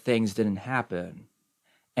say that things didn't happen.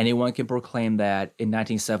 Anyone can proclaim that in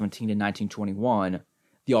 1917 to 1921,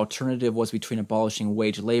 the alternative was between abolishing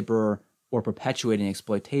wage labor or perpetuating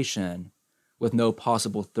exploitation, with no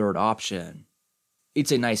possible third option.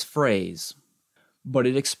 It's a nice phrase, but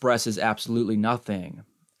it expresses absolutely nothing,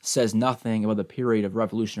 says nothing about the period of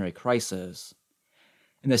revolutionary crisis,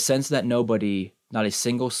 in the sense that nobody, not a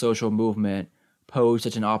single social movement, posed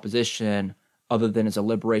such an opposition other than as a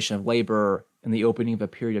liberation of labor and the opening of a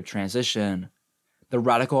period of transition. The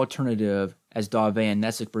radical alternative, as Davey and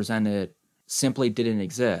Nessick presented, simply didn't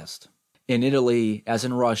exist. In Italy, as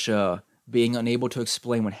in Russia, being unable to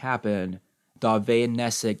explain what happened, Davey and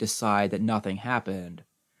Nessick decide that nothing happened.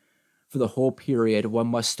 For the whole period, one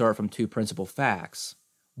must start from two principal facts.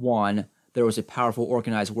 One, there was a powerful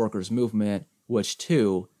organized workers' movement, which,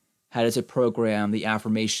 two, had as a program the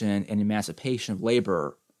affirmation and emancipation of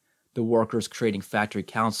labor, the workers creating factory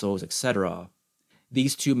councils, etc.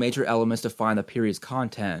 These two major elements define the period's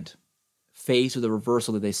content. Faced with the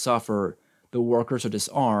reversal that they suffer, the workers are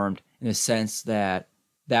disarmed in the sense that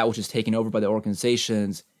that which is taken over by the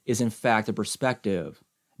organizations is in fact a perspective,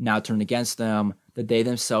 now turned against them, that they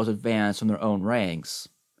themselves advance from their own ranks.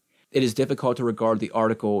 It is difficult to regard the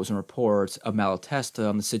articles and reports of Malatesta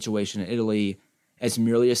on the situation in Italy as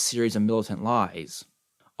merely a series of militant lies.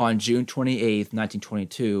 On June 28,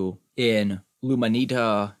 1922, in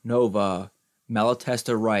L'Umanità Nova,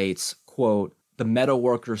 Malatesta writes, quote, "The metal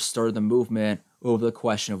workers started the movement over the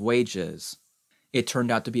question of wages. It turned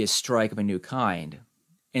out to be a strike of a new kind.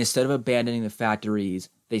 Instead of abandoning the factories,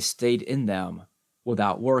 they stayed in them,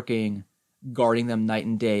 without working, guarding them night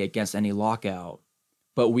and day against any lockout.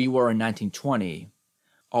 But we were in 1920.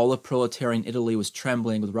 All of proletarian Italy was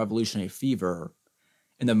trembling with revolutionary fever,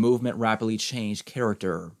 and the movement rapidly changed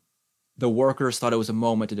character. The workers thought it was a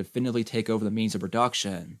moment to definitively take over the means of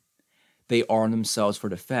production. They armed themselves for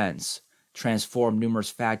defense, transformed numerous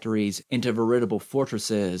factories into veritable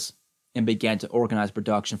fortresses, and began to organize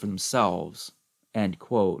production for themselves." End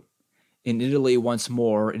quote. In Italy, once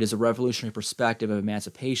more, it is a revolutionary perspective of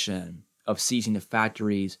emancipation, of seizing the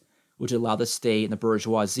factories, which allowed the state and the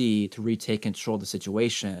bourgeoisie to retake control of the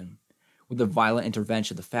situation, with the violent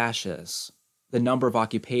intervention of the fascists. The number of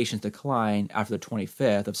occupations declined after the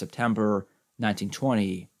 25th of September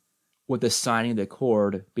 1920, with the signing of the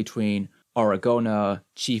accord between Aragona,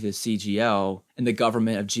 chief of the CGL, and the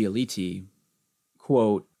government of Giolitti.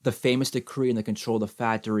 Quote, "The famous decree in the control of the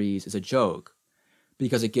factories is a joke,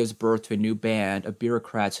 because it gives birth to a new band of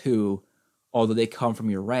bureaucrats who, although they come from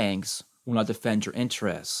your ranks, will not defend your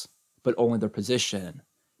interests, but only their position,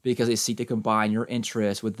 because they seek to combine your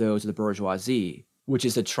interests with those of the bourgeoisie, which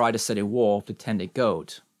is to try to set a wolf to tend a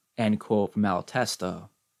goat." End quote from Malatesta.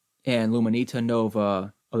 And L'Umanità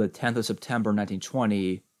Nova of the 10th of September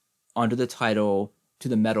 1920, under the title "To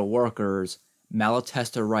the Metal Workers,"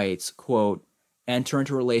 Malatesta writes, quote, "Enter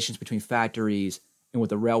into relations between factories and with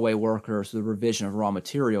the railway workers for the revision of raw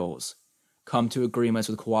materials. Come to agreements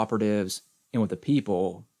with cooperatives and with the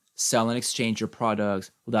people. Sell and exchange your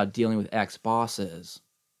products without dealing with ex-bosses."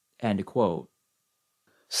 End quote.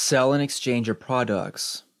 Sell and exchange your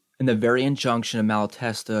products. In the very injunction of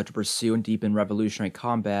Malatesta to pursue and deepen revolutionary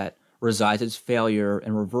combat resides its failure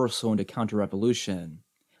and reversal into counter-revolution.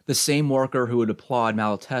 The same worker who would applaud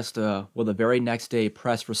Malatesta will the very next day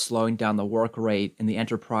press for slowing down the work rate and the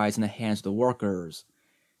enterprise in the hands of the workers,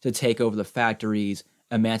 to take over the factories,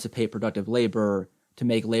 emancipate productive labor, to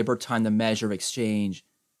make labor time the measure of exchange,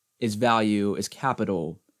 its value is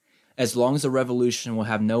capital. As long as the revolution will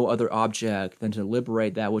have no other object than to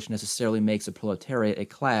liberate that which necessarily makes the proletariat a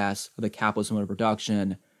class of the capitalist mode of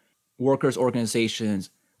production, workers' organizations,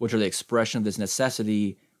 which are the expression of this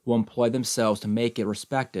necessity, will employ themselves to make it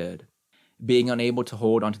respected. Being unable to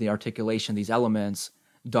hold onto the articulation of these elements,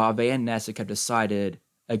 Davey and Nessick have decided,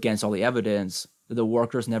 against all the evidence, that the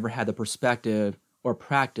workers never had the perspective or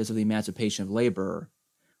practice of the emancipation of labor.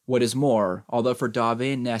 What is more, although for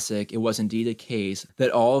Davey and Nessick it was indeed the case that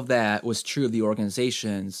all of that was true of the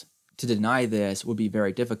organizations, To deny this would be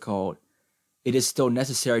very difficult. It is still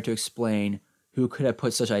necessary to explain who could have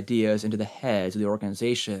put such ideas into the heads of the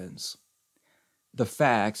organizations. The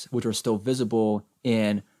facts, which are still visible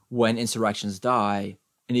in When Insurrections Die,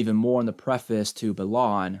 and even more in the preface to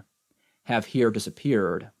Belon, have here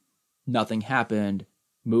disappeared. Nothing happened.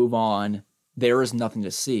 Move on. There is nothing to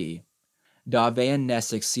see. Dave and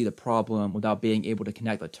Nessick see the problem without being able to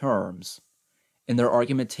connect the terms. In their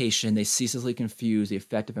argumentation, they ceaselessly confuse the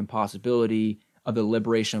effective impossibility of the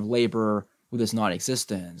liberation of labor with its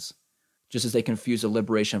non-existence, just as they confuse the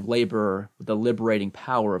liberation of labor with the liberating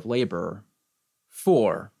power of labor.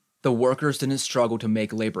 4. The workers didn't struggle to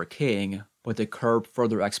make labor king, but to curb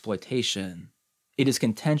further exploitation. It is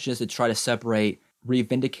contentious to try to separate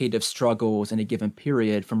reivindicative struggles in a given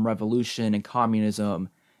period from revolution and communism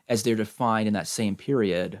as they're defined in that same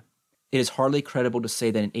period. It is hardly credible to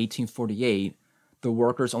say that in 1848, the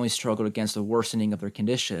workers only struggled against the worsening of their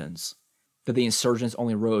conditions, that the insurgents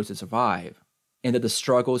only rose to survive, and that the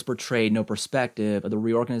struggles portrayed no perspective of the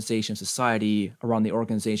reorganization of society around the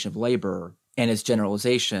organization of labor and its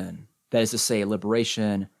generalization, that is to say,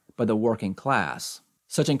 liberation by the working class.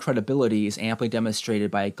 Such incredibility is amply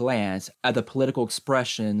demonstrated by a glance at the political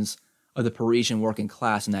expressions of the Parisian working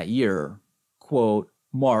class in that year. Quote,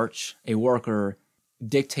 March, a worker,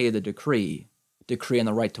 dictated the decree on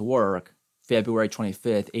the right to work, February 25,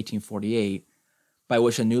 1848, by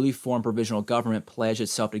which a newly formed provisional government pledged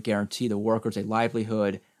itself to guarantee the workers a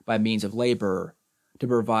livelihood by means of labor, to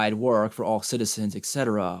provide work for all citizens,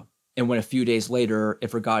 etc. And when a few days later it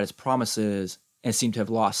forgot its promises and seemed to have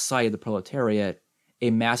lost sight of the proletariat, a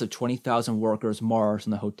mass of 20,000 workers marched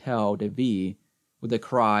on the Hotel de Ville with the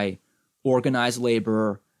cry, Organize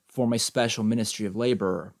labor, form a special ministry of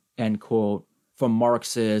labor, end quote, from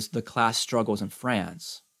Marx's The Class Struggles in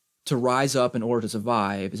France. To rise up in order to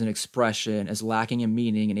survive is an expression as lacking in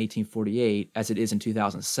meaning in 1848 as it is in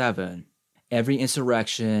 2007. Every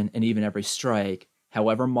insurrection and even every strike,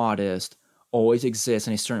 however modest, always exists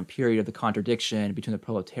in a certain period of the contradiction between the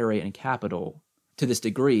proletariat and capital. To this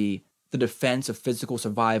degree, the defense of physical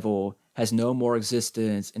survival has no more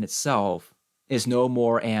existence in itself, is no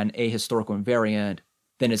more an ahistorical invariant,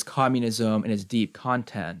 than is communism in its deep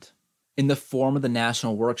content. In the form of the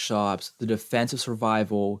national workshops, the defense of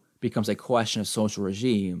survival becomes a question of social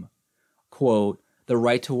regime. Quote, the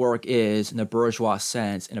right to work is, in the bourgeois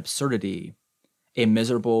sense, an absurdity, a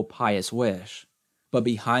miserable, pious wish. But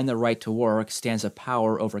behind the right to work stands a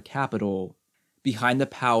power over capital. Behind the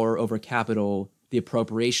power over capital, the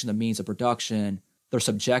appropriation of the means of production, their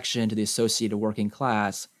subjection to the associated working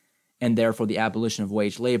class, and therefore the abolition of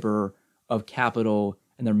wage labor, of capital,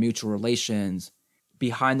 and their mutual relations.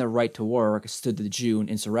 Behind the right to work stood the June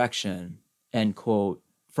insurrection, end quote,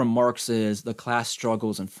 from Marx's The Class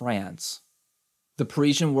Struggles in France. The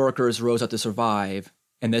Parisian workers rose up to survive,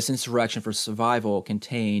 and this insurrection for survival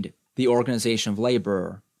contained the organization of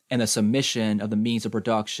labor and the submission of the means of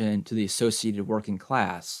production to the associated working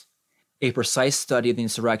class. A precise study of the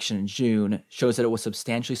insurrection in June shows that it was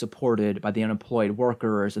substantially supported by the unemployed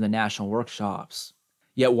workers in the national workshops.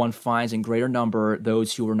 Yet one finds in greater number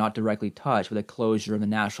those who were not directly touched by the closure of the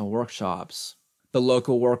national workshops. The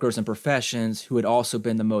local workers and professions who had also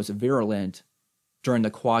been the most virulent during the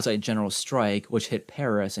quasi-general strike which hit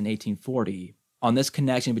Paris in 1840. On this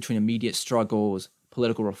connection between immediate struggles,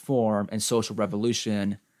 political reform, and social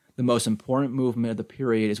revolution, the most important movement of the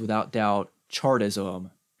period is without doubt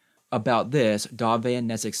Chartism. About this, Dave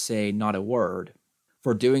and Nessick say not a word,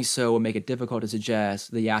 for doing so would make it difficult to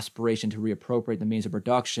suggest that the aspiration to reappropriate the means of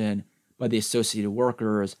production by the associated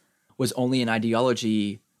workers was only an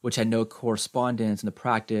ideology which had no correspondence in the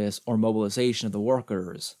practice or mobilization of the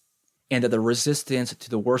workers, and that the resistance to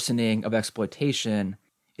the worsening of exploitation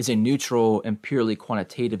is a neutral and purely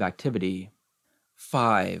quantitative activity.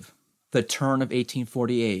 5. The turn of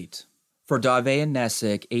 1848. For Dave and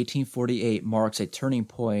Nessick, 1848 marks a turning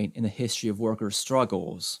point in the history of workers'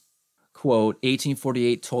 struggles. Quote,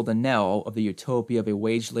 1848 told the knell of the utopia of a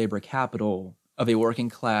wage labor capital, of a working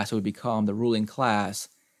class that would become the ruling class,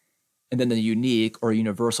 and then the unique or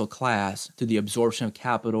universal class through the absorption of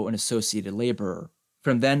capital and associated labor.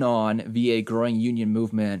 From then on, via a growing union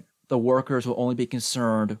movement, the workers will only be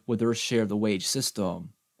concerned with their share of the wage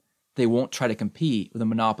system. They won't try to compete with the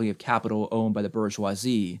monopoly of capital owned by the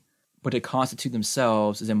bourgeoisie, but to constitute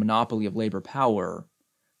themselves as a monopoly of labor power.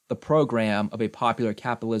 The program of a popular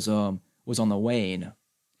capitalism was on the wane.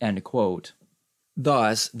 End quote.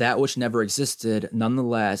 Thus, that which never existed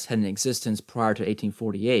nonetheless had an existence prior to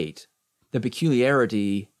 1848. The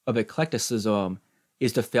peculiarity of eclecticism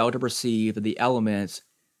is to fail to perceive that the elements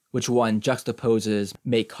which one juxtaposes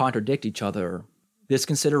may contradict each other. This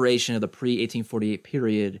consideration of the pre-1848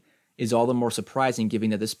 period is all the more surprising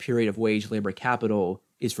given that this period of wage labor capital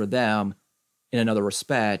is for them, in another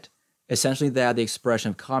respect, essentially that of the expression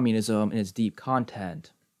of communism in its deep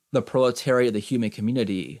content, the proletariat of the human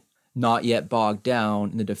community, not yet bogged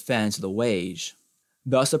down in the defense of the wage.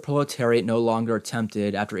 Thus the proletariat no longer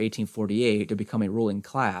attempted after 1848 to become a ruling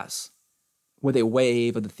class. With a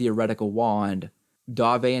wave of the theoretical wand,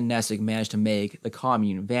 Dave and Nessig managed to make the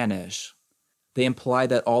commune vanish. They implied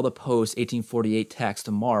that all the post-1848 texts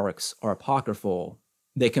of Marx are apocryphal.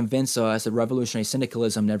 They convince us that revolutionary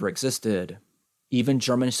syndicalism never existed. Even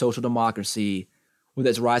German social democracy, with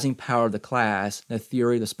its rising power of the class and the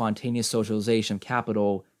theory of the spontaneous socialization of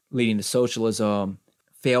capital leading to socialism,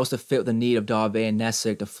 fails to fit the need of Dave and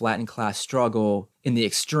Nessig to flatten class struggle in the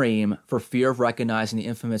extreme for fear of recognizing the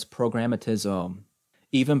infamous programmatism.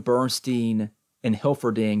 Even Bernstein and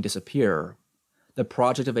Hilferding disappear. The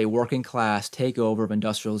project of a working class takeover of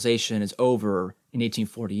industrialization is over in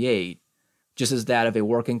 1848, just as that of a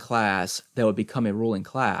working class that would become a ruling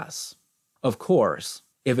class. Of course,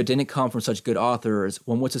 if it didn't come from such good authors,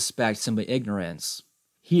 one would suspect simply ignorance.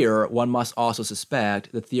 Here, one must also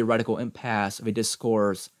suspect the theoretical impasse of a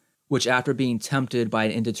discourse which, after being tempted by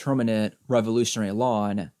an indeterminate revolutionary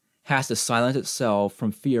elan, has to silence itself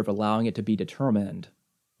from fear of allowing it to be determined.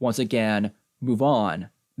 Once again, move on.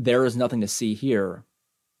 There is nothing to see here.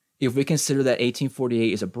 If we consider that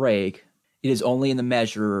 1848 is a break, it is only in the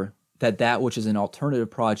measure that that which is an alternative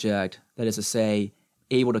project, that is to say,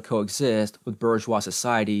 able to coexist with bourgeois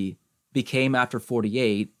society, became after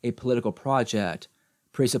 48 a political project,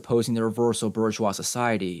 presupposing the reversal of bourgeois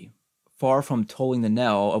society. Far from tolling the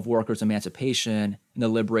knell of workers' emancipation and the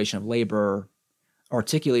liberation of labor,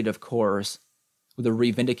 articulated, of course, with the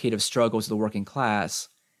reivindicative struggles of the working class,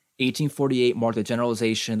 1848 marked the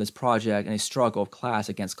generalization of this project and a struggle of class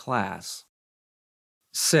against class.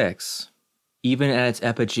 6. Even at its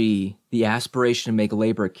apogee, the aspiration to make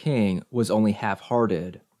labor king was only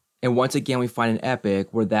half-hearted, and once again we find an epoch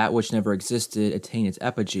where that which never existed attained its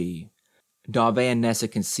apogee. Dave and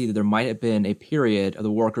Nessig concede that there might have been a period of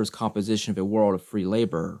the workers' composition of a world of free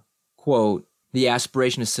labor. Quote, the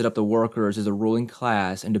aspiration to set up the workers as a ruling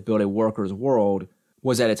class and to build a workers' world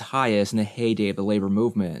was at its highest in the heyday of the labor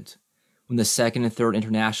movement, when the Second and Third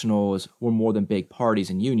Internationals were more than big parties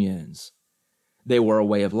and unions. They were a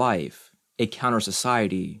way of life, a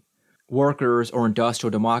counter-society. Workers or industrial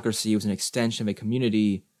democracy was an extension of a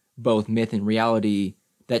community, both myth and reality,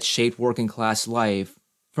 that shaped working-class life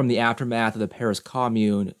from the aftermath of the Paris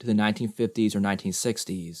Commune to the 1950s or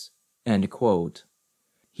 1960s. End quote.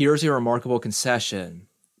 Here's a remarkable concession,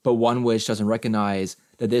 but one which doesn't recognize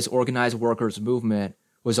that this organized workers' movement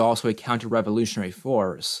was also a counter-revolutionary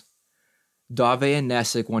force. Dave and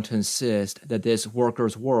Nessig want to insist that this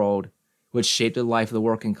workers' world, which shaped the life of the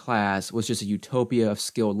working class, was just a utopia of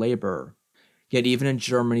skilled labor. Yet even in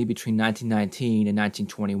Germany between 1919 and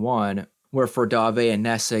 1921, where for Dave and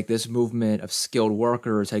Nessig this movement of skilled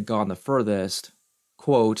workers had gone the furthest,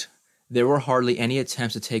 quote, there were hardly any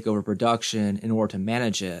attempts to take over production in order to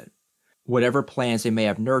manage it. Whatever plans they may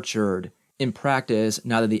have nurtured, in practice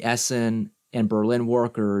neither the Essen and Berlin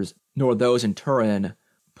workers nor those in Turin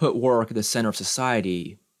put work at the center of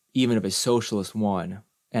society, even of a socialist one.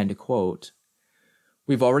 End quote.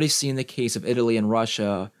 We've already seen in the case of Italy and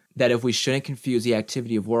Russia that if we shouldn't confuse the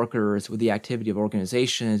activity of workers with the activity of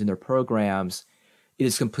organizations and their programs, it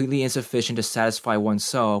is completely insufficient to satisfy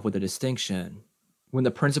oneself with a distinction. When the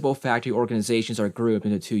principal factory organizations are grouped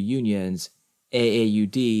into two unions,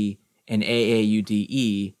 AAUD and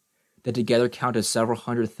AAUDE, that together counted several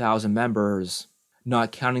 100,000 members,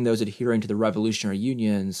 not counting those adhering to the revolutionary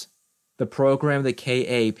unions, the program of the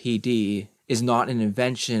KAPD is not an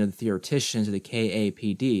invention of the theoreticians of the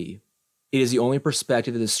KAPD. It is the only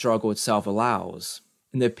perspective that the struggle itself allows.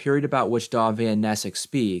 In the period about which Dave and Nessig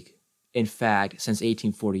speak, in fact, since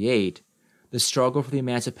 1848, the struggle for the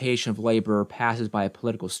emancipation of labor passes by a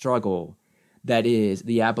political struggle, that is,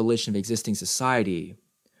 the abolition of existing society,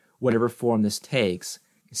 whatever form this takes,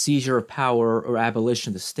 seizure of power or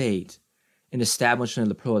abolition of the state, and establishment of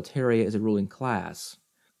the proletariat as a ruling class,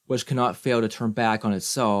 which cannot fail to turn back on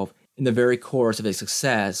itself in the very course of its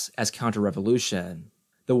success as counter-revolution.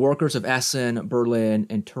 The workers of Essen, Berlin,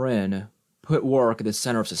 and Turin put work at the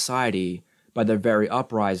center of society by their very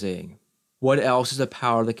uprising. What else is the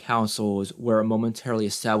power of the councils where it momentarily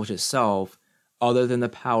established itself other than the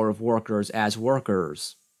power of workers as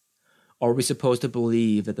workers? Are we supposed to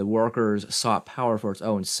believe that the workers sought power for its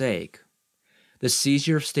own sake? The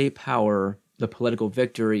seizure of state power, the political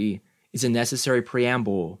victory, is a necessary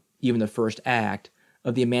preamble, even the first act,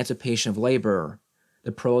 of the emancipation of labor,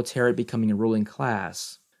 the proletariat becoming a ruling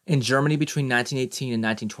class. In Germany between 1918 and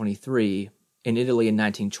 1923, in Italy in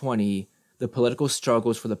 1920, the political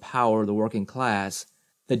struggles for the power of the working class,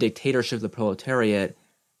 the dictatorship of the proletariat,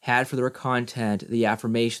 had for their content the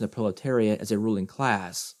affirmation of the proletariat as a ruling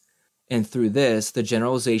class, and through this, the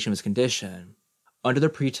generalization of its condition. Under the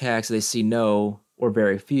pretext that they see no, or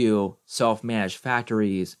very few, self-managed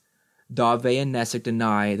factories, Dave and Nessick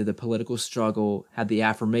deny that the political struggle had the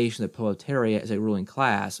affirmation of the proletariat as a ruling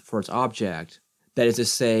class for its object, that is to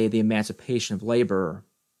say, the emancipation of labor.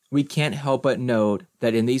 We can't help but note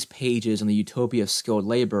that in these pages on the utopia of skilled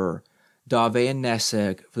labor, Dave and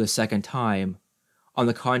Nessick, for the second time, on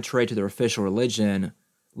the contrary to their official religion,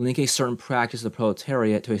 link a certain practice of the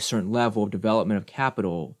proletariat to a certain level of development of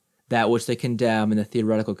capital, that which they condemn in the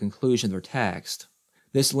theoretical conclusion of their text.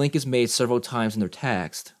 This link is made several times in their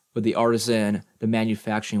text, with the artisan, the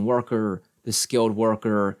manufacturing worker, the skilled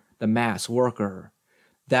worker, the mass worker,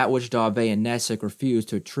 that which Dave and Nessick refuse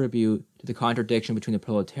to attribute to the contradiction between the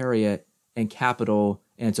proletariat and capital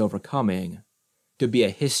and its overcoming, to be a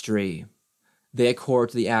history. They accord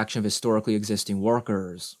to the action of historically existing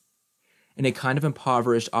workers. In a kind of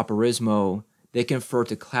impoverished aphorismo, they confer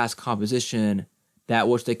to class composition that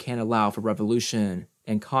which they can't allow for revolution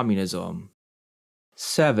and communism.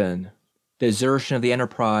 7. Desertion of the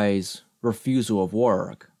enterprise, refusal of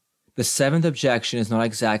work. The seventh objection is not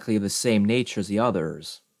exactly of the same nature as the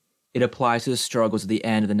others. It applies to the struggles at the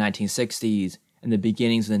end of the 1960s and the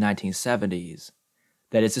beginnings of the 1970s.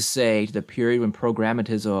 That is to say, to the period when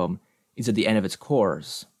programmatism is at the end of its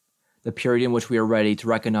course, the period in which we are ready to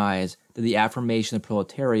recognize that the affirmation of the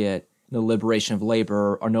proletariat and the liberation of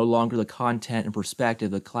labor are no longer the content and perspective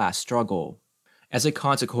of the class struggle. As a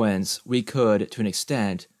consequence, we could, to an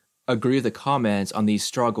extent, agree with the comments on these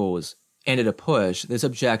struggles, and at a push, this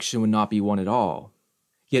objection would not be one at all.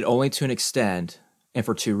 Yet only to an extent, and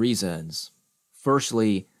for two reasons.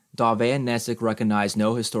 Firstly, Dave and Nessick recognize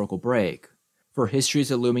no historical break, for history is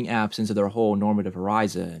the looming absence of their whole normative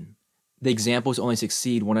horizon. The examples only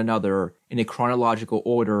succeed one another in a chronological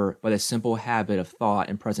order by the simple habit of thought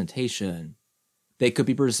and presentation. They could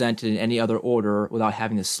be presented in any other order without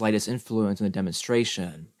having the slightest influence in the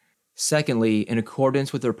demonstration. Secondly, in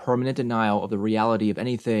accordance with their permanent denial of the reality of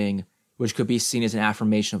anything which could be seen as an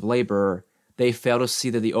affirmation of labor, they fail to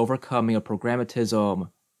see that the overcoming of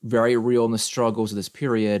programmatism, very real in the struggles of this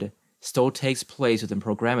period, still takes place within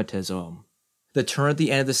programmatism. The turn at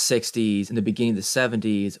the end of the 60s and the beginning of the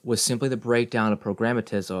 70s was simply the breakdown of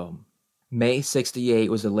programmatism. May 68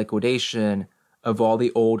 was the liquidation of all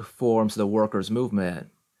the old forms of the workers' movement.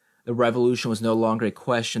 The revolution was no longer a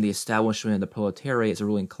question of the establishment of the proletariat as a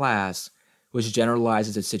ruling class, which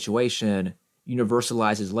generalizes its situation,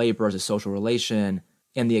 universalizes labor as a social relation,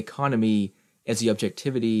 and the economy as the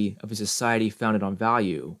objectivity of a society founded on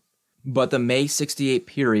value. But the May 68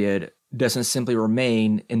 period doesn't simply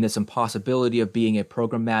remain in this impossibility of being a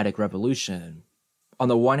programmatic revolution. On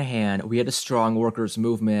the one hand, we had a strong workers'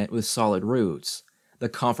 movement with solid roots, the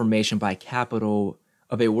confirmation by capital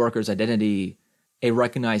of a worker's identity, a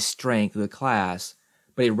recognized strength of the class,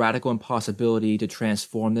 but a radical impossibility to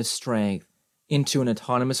transform this strength into an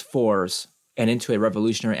autonomous force and into a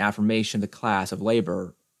revolutionary affirmation of the class of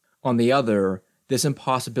labor. On the other, this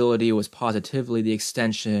impossibility was positively the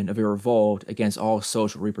extension of a revolt against all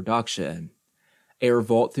social reproduction, a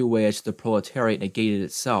revolt through which the proletariat negated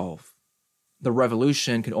itself. The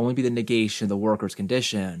revolution could only be the negation of the worker's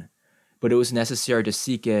condition, but it was necessary to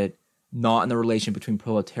seek it not in the relation between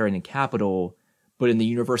proletariat and capital, but in the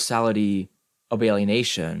universality of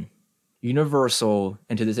alienation. Universal,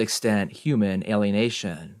 and to this extent human,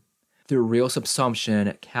 alienation. Through real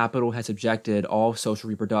subsumption, capital has subjected all social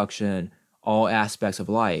reproduction, all aspects of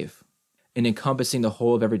life. In encompassing the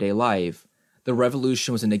whole of everyday life, the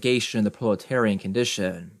revolution was a negation of the proletarian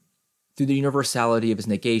condition. Through the universality of its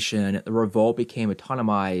negation, the revolt became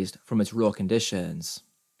autonomized from its real conditions.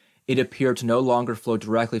 It appeared to no longer flow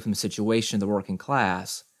directly from the situation of the working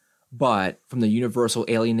class, but from the universal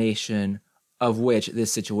alienation of which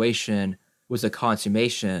this situation was the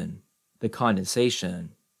consummation, the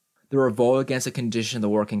condensation. The revolt against the condition of the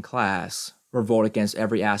working class, revolt against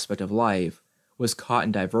every aspect of life, was caught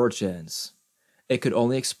in divergence. It could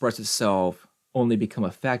only express itself, only become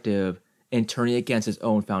effective, in turning against its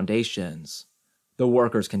own foundations, the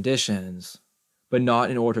workers' conditions, but not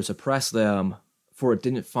in order to suppress them, for it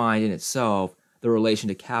didn't find in itself the relation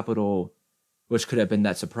to capital which could have been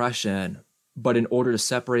that suppression, but in order to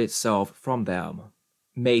separate itself from them.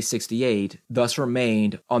 May 68 thus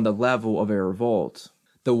remained on the level of a revolt.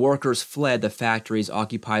 The workers fled the factories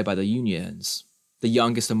occupied by the unions. The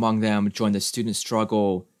youngest among them joined the student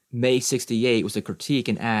struggle, May 68 was a critique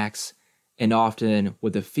in acts and often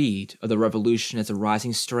with defeat of the revolution as a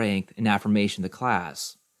rising strength and affirmation of the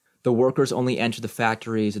class. The workers only entered the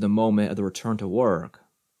factories at the moment of the return to work,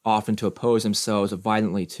 often to oppose themselves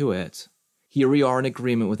violently to it. Here we are in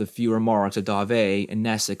agreement with a few remarks of Dauvé and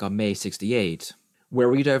Nessick on May 68. Where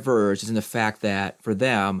we diverge is in the fact that, for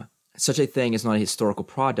them, such a thing is not a historical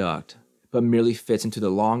product, but merely fits into the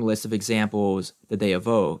long list of examples that they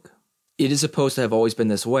evoke. It is supposed to have always been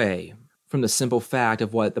this way, from the simple fact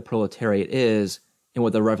of what the proletariat is and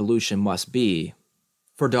what the revolution must be.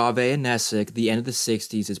 For Dauvé and Nessick, the end of the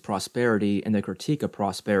 60s is prosperity and the critique of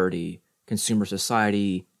prosperity, consumer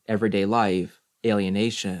society, everyday life,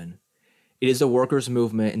 alienation. It is the workers'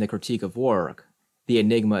 movement and the critique of work. The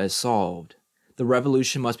enigma is solved. The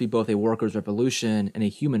revolution must be both a workers' revolution and a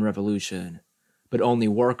human revolution, but only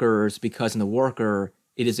workers because in the worker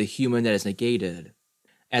it is a human that is negated.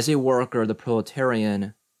 As a worker, the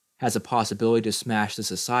proletarian has a possibility to smash the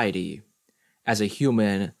society. As a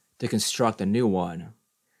human, to construct a new one.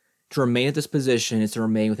 To remain at this position is to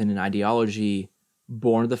remain within an ideology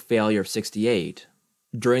born of the failure of 68.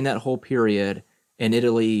 During that whole period, in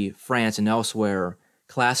Italy, France, and elsewhere,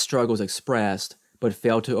 class struggle was expressed but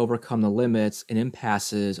failed to overcome the limits and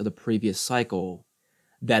impasses of the previous cycle,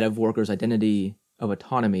 that of workers' identity, of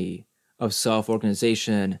autonomy, of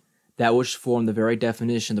self-organization, that which formed the very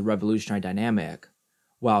definition of the revolutionary dynamic,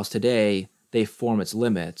 whilst today they form its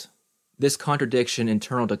limit. This contradiction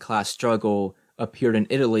internal to class struggle appeared in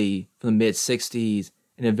Italy from the mid-60s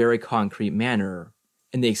in a very concrete manner,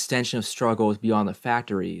 in the extension of struggles beyond the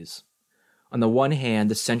factories. On the one hand,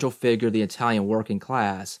 the central figure of the Italian working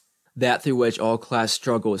class, that through which all class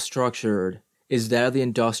struggle is structured, is that of the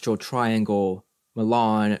industrial triangle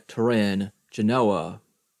Milan, Turin, Genoa,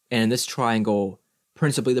 and in this triangle,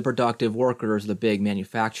 principally the productive workers of the big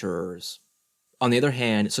manufacturers. On the other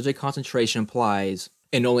hand, such a concentration implies,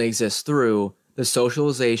 and only exists through, the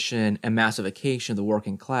socialization and massification of the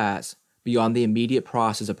working class beyond the immediate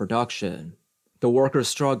process of production. The workers'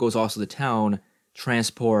 struggle is also the town,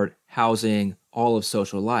 transport, housing, all of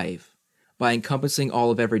social life. By encompassing all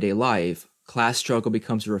of everyday life, class struggle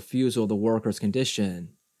becomes a refusal of the worker's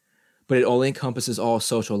condition. But it only encompasses all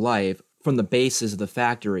social life from the basis of the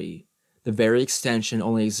factory. The very extension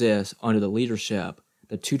only exists under the leadership,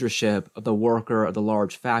 the tutorship of the worker of the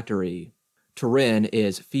large factory. Turin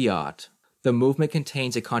is fiat. The movement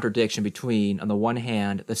contains a contradiction between, on the one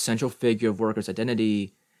hand, the central figure of workers'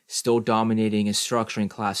 identity, still dominating and structuring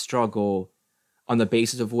class struggle, on the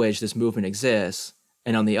basis of which this movement exists,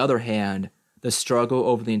 and on the other hand, the struggle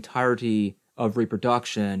over the entirety of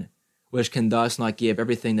reproduction, which can thus not give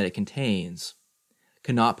everything that it contains,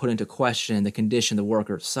 cannot put into question the condition of the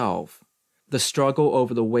worker itself. The struggle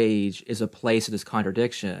over the wage is a place of this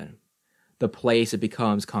contradiction, the place it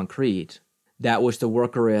becomes concrete, that which the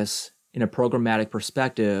workerists, in a programmatic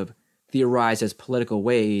perspective, theorized as political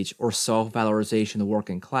wage or self-valorization of the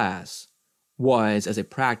working class, was, as a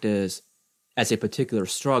practice, as a particular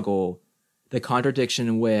struggle, the contradiction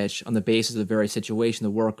in which, on the basis of the very situation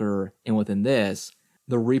of the worker, and within this,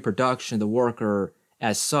 the reproduction of the worker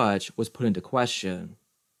as such was put into question.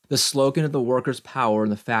 The slogan of the workers' power in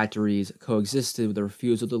the factories coexisted with the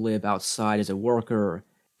refusal to live outside as a worker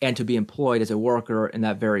and to be employed as a worker in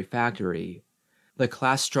that very factory. The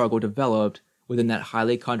class struggle developed within that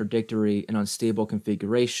highly contradictory and unstable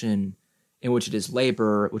configuration in which it is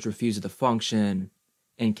labor which refuses to function,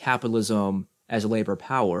 and capitalism as labor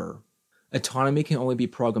power. Autonomy can only be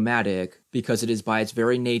programmatic because it is by its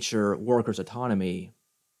very nature workers' autonomy.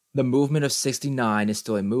 The movement of 69 is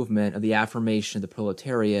still a movement of the affirmation of the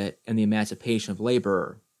proletariat and the emancipation of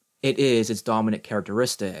labor. It is its dominant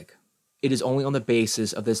characteristic. It is only on the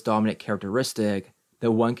basis of this dominant characteristic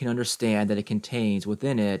that one can understand that it contains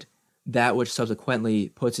within it that which subsequently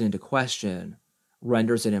puts it into question,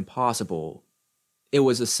 renders it impossible. It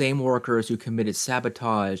was the same workers who committed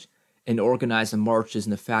sabotage and organized the marches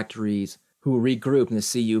in the factories who regrouped in the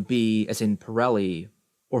CUB as in Pirelli,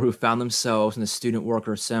 or who found themselves in the student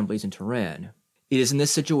worker assemblies in Turin. It is in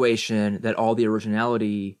this situation that all the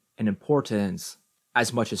originality and importance,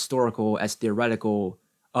 as much historical as theoretical,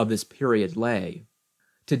 of this period lay.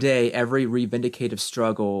 Today, every reivindicative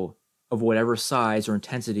struggle, of whatever size or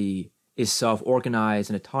intensity, is self-organized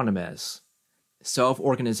and autonomous.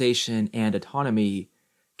 Self-organization and autonomy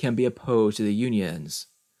can be opposed to the unions,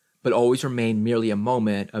 but always remain merely a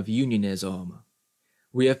moment of unionism.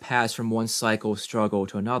 We have passed from one cycle of struggle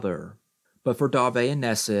to another. But for Dauvé and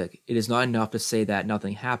Nessick, it is not enough to say that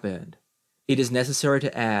nothing happened. It is necessary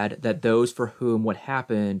to add that those for whom what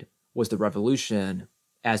happened was the revolution,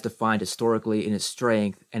 as defined historically in its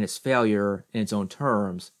strength and its failure in its own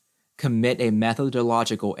terms, commit a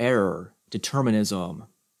methodological error, determinism.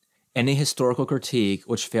 Any historical critique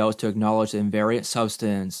which fails to acknowledge the invariant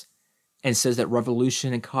substance and says that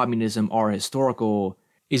revolution and communism are historical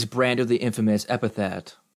is branded the infamous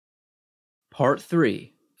epithet. Part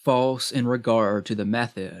 3. False in regard to the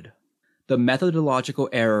method. The methodological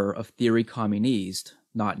error of Theorie Communiste,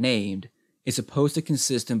 not named, is supposed to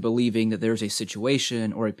consist in believing that there is a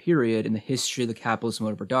situation or a period in the history of the capitalist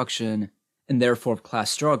mode of production, and therefore of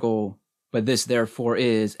class struggle, but this therefore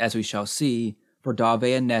is, as we shall see, for Dave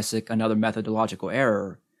and Nessick another methodological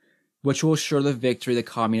error, which will assure the victory of the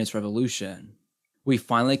communist revolution. We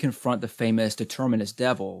finally confront the famous determinist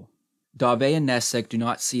devil. Dave and Nessick do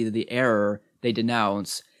not see that the error they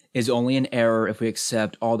denounce is only an error if we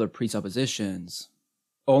accept all their presuppositions.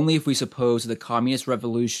 Only if we suppose that the communist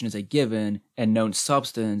revolution is a given and known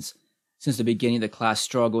substance since the beginning of the class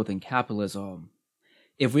struggle within capitalism.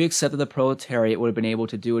 If we accept that the proletariat would have been able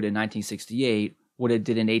to do it in 1968, what it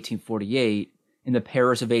did in 1848, in the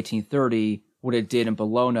Paris of 1830, what it did in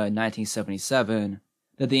Bologna in 1977,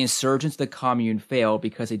 that the insurgents of the Commune failed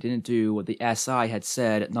because they didn't do what the SI had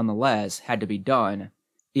said nonetheless had to be done,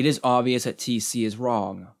 it is obvious that TC is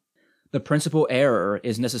wrong. The principal error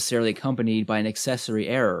is necessarily accompanied by an accessory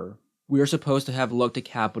error. We are supposed to have looked at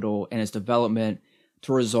capital and its development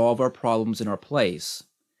to resolve our problems in our place.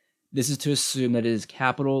 This is to assume that it is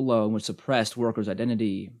capital alone which suppressed workers'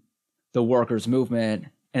 identity, the workers' movement,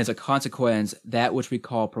 and as a consequence, that which we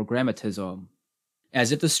call programmatism.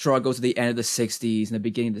 As if the struggles at the end of the 60s and the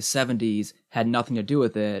beginning of the 70s had nothing to do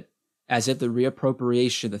with it, as if the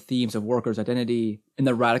reappropriation of the themes of workers' identity in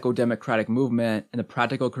the radical democratic movement and the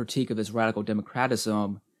practical critique of this radical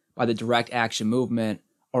democratism by the direct action movement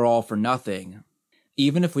are all for nothing.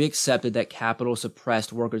 Even if we accepted that capital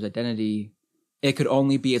suppressed workers' identity, it could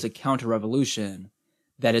only be as a counter-revolution,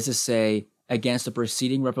 that is to say, against the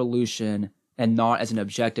preceding revolution and not as an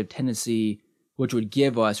objective tendency which would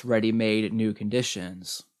give us ready-made new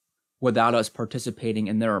conditions, without us participating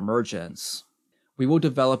in their emergence. We will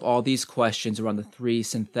develop all these questions around the three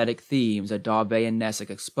synthetic themes that Dave and Nessick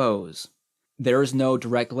expose. There is no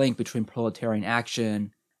direct link between proletarian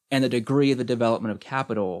action and the degree of the development of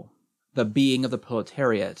capital, the being of the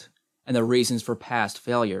proletariat, and the reasons for past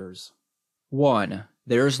failures. 1.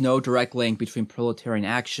 There is no direct link between proletarian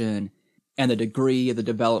action and the degree of the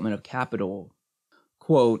development of capital.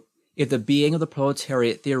 Quote, if the being of the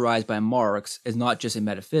proletariat theorized by Marx is not just in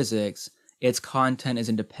metaphysics, its content is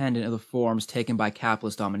independent of the forms taken by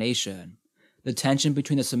capitalist domination. The tension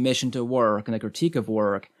between the submission to work and the critique of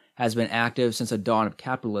work has been active since the dawn of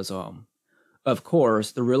capitalism. Of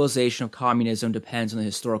course, the realization of communism depends on the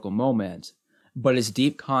historical moment, but its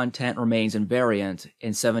deep content remains invariant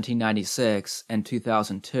in 1796 and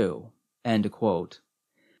 2002. End quote.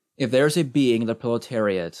 If there is a being of the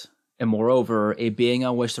proletariat, and moreover a being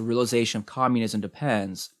on which the realization of communism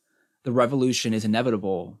depends, the revolution is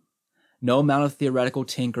inevitable. No amount of theoretical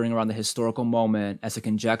tinkering around the historical moment as a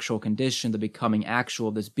conjectural condition of the becoming actual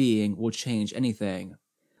of this being will change anything.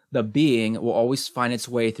 The being will always find its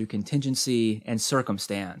way through contingency and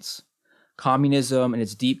circumstance. Communism and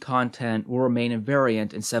its deep content will remain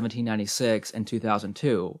invariant in 1796 and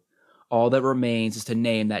 2002. All that remains is to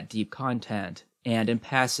name that deep content, and in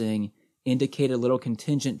passing, indicate a little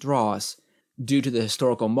contingent dross due to the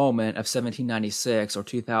historical moment of 1796 or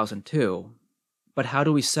 2002. But how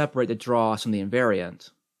do we separate the dross from the invariant?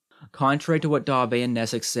 Contrary to what Dave and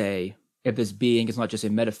Nessick say, if this being is not just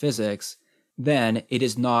in metaphysics, then it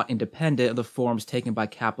is not independent of the forms taken by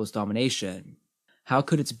capitalist domination. How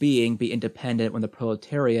could its being be independent when the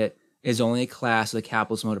proletariat is only a class of the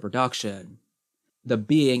capitalist mode of production? The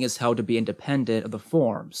being is held to be independent of the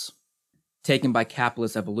forms taken by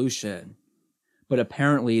capitalist evolution. But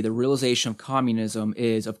apparently the realization of communism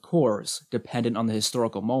is, of course, dependent on the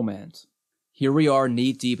historical moment. Here we are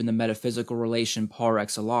knee-deep in the metaphysical relation par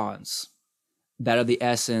excellence, that of the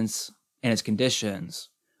essence and its conditions,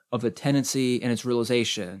 of the tendency and its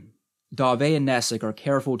realization. Dave and Nessick are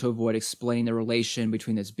careful to avoid explaining the relation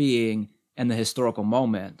between this being and the historical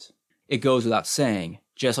moment. It goes without saying,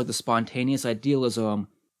 just like the spontaneous idealism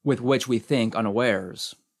with which we think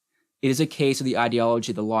unawares. It is a case of the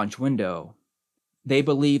ideology of the launch window. They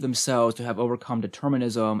believe themselves to have overcome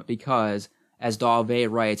determinism because, as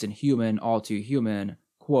Dave writes in Human, All Too Human,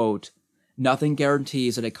 quote, nothing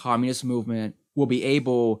guarantees that a communist movement will be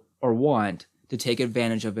able or want to take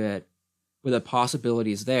advantage of it, but the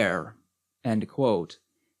possibility is there, end quote,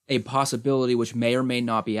 a possibility which may or may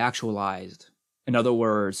not be actualized. In other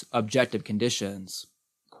words, objective conditions.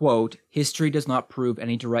 Quote, history does not prove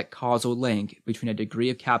any direct causal link between a degree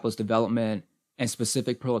of capitalist development and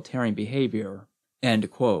specific proletarian behavior, end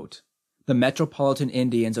quote. The metropolitan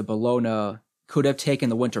Indians of Bologna could have taken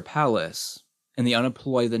the Winter Palace, and the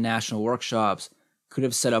unemployed of the national workshops could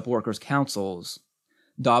have set up workers' councils.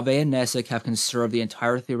 Dave and Nessick have conserved the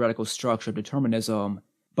entire theoretical structure of determinism,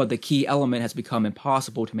 but the key element has become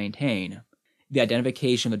impossible to maintain: the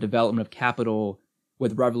identification of the development of capital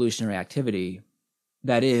with revolutionary activity.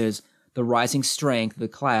 That is, the rising strength of the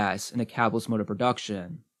class in a capitalist mode of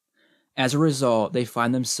production. As a result, they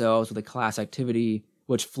find themselves with a class activity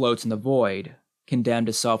which floats in the void, condemned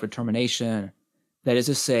to self-determination, that is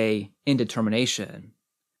to say, indetermination.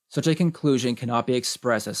 Such a conclusion cannot be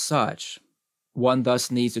expressed as such. One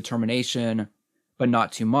thus needs determination, but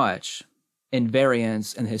not too much,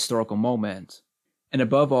 invariance in the historical moment, and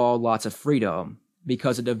above all, lots of freedom,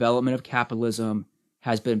 because the development of capitalism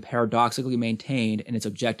has been paradoxically maintained in its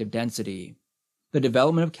objective density. The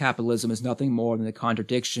development of capitalism is nothing more than the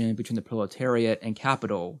contradiction between the proletariat and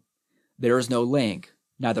capital. There is no link,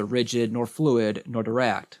 neither rigid nor fluid nor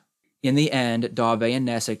direct. In the end, Dave and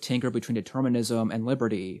Nessick tinker between determinism and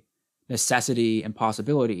liberty, necessity and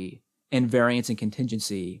possibility, invariance and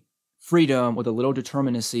contingency, freedom with a little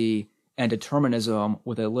determinacy, and determinism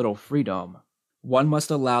with a little freedom. One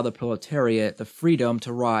must allow the proletariat the freedom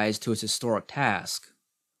to rise to its historic task.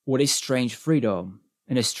 What a strange freedom,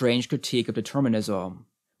 and a strange critique of determinism,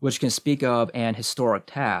 which can speak of an historic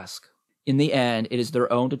task. In the end, it is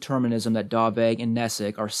their own determinism that Dave and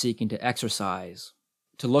Nessick are seeking to exercise.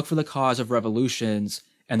 To look for the cause of revolutions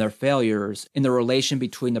and their failures in the relation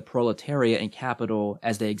between the proletariat and capital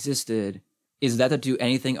as they existed is that to do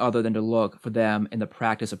anything other than to look for them in the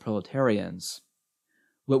practice of proletarians.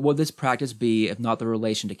 What would this practice be if not the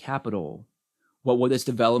relation to capital? What would this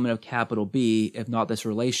development of capital be if not this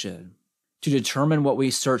relation? To determine what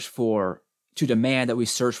we search for, to demand that we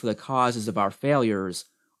search for the causes of our failures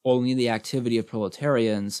only in the activity of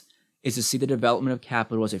proletarians, is to see the development of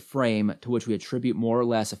capital as a frame to which we attribute more or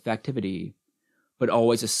less effectivity, but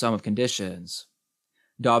always a sum of conditions.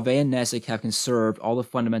 Dave and Nessick have conserved all the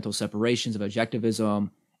fundamental separations of objectivism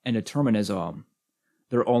and determinism.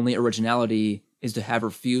 Their only originality is to have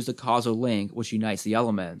refused the causal link which unites the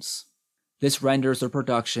elements. This renders their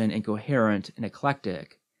production incoherent and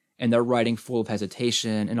eclectic, and their writing full of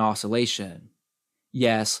hesitation and oscillation.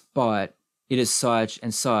 Yes, but it is such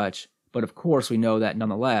and such, but of course we know that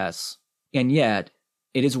nonetheless. And yet,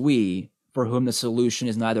 it is we, for whom the solution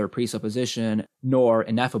is neither a presupposition nor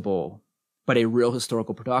ineffable, but a real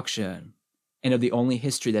historical production, and of the only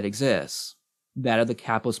history that exists, that of the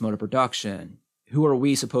capitalist mode of production. Who are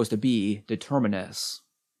we supposed to be, determinists?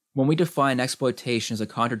 When we define exploitation as a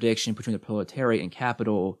contradiction between the proletariat and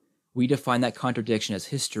capital, we define that contradiction as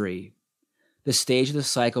history. The stage of the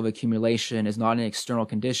cycle of accumulation is not an external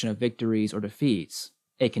condition of victories or defeats,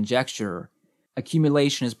 a conjecture.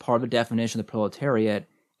 Accumulation is part of the definition of the proletariat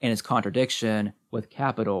and its contradiction with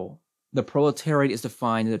capital. The proletariat is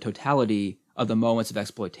defined in the totality of the moments of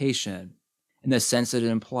exploitation, in the sense that it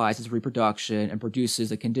implies its reproduction and produces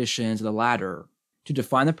the conditions of the latter. To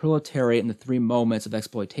define the proletariat in the three moments of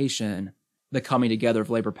exploitation, the coming together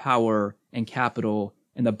of labor power and capital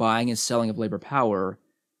and the buying and selling of labor power,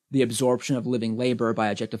 the absorption of living labor by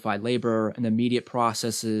objectified labor and the immediate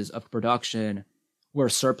processes of production where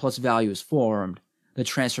surplus value is formed, the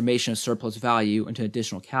transformation of surplus value into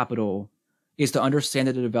additional capital, is to understand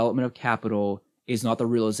that the development of capital is not the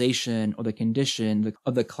realization or the condition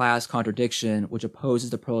of the class contradiction which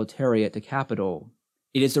opposes the proletariat to capital.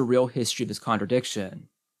 It is the real history of this contradiction.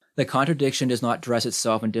 The contradiction does not dress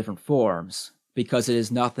itself in different forms, because it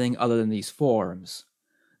is nothing other than these forms.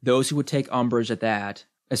 Those who would take umbrage at that,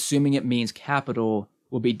 assuming it means capital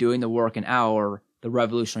will be doing the work in our, the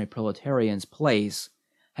revolutionary proletarians' place,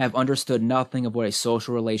 have understood nothing of what a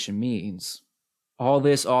social relation means. All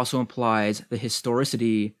this also implies the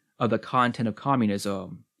historicity of the content of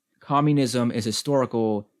communism. Communism is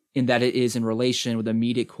historical in that it is in relation with the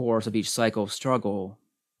immediate course of each cycle of struggle.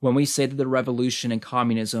 When we say that the revolution in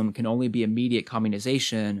communism can only be immediate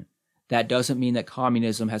communization, that doesn't mean that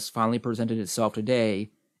communism has finally presented itself today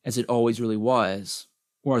as it always really was,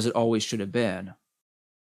 or as it always should have been.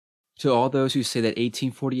 To all those who say that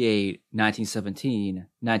 1848, 1917,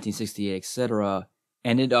 1968, etc.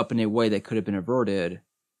 ended up in a way that could have been averted,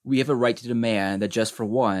 we have a right to demand that just for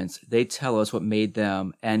once they tell us what made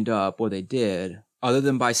them end up where they did, other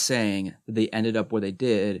than by saying that they ended up where they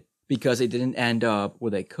did because they didn't end up where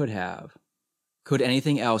they could have. Could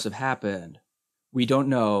anything else have happened? We don't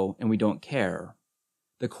know and we don't care.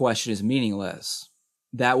 The question is meaningless.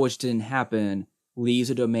 That which didn't happen leaves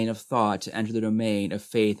the domain of thought to enter the domain of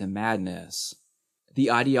faith and madness.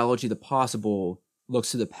 The ideology of the possible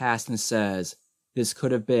looks to the past and says, this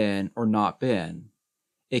could have been or not been.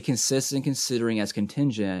 It consists in considering as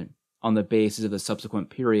contingent, on the basis of the subsequent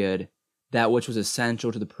period, that which was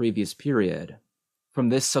essential to the previous period. From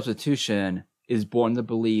this substitution is born the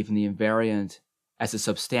belief in the invariant as the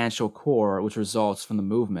substantial core which results from the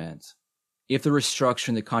movement. If the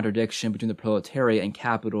restructuring the contradiction between the proletariat and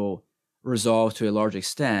capital resolves to a large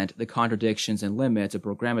extent the contradictions and limits of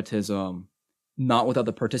programmatism, not without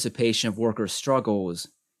the participation of workers' struggles,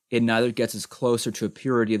 it neither gets us closer to a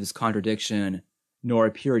purity of this contradiction nor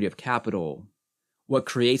a purity of capital. What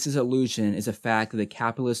creates this illusion is the fact that the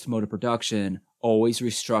capitalist mode of production always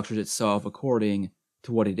restructures itself according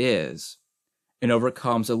to what it is, and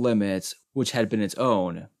overcomes the limits which had been its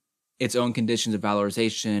own conditions of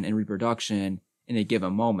valorization and reproduction in a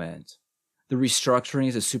given moment. The restructuring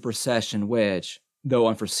is a supersession which, though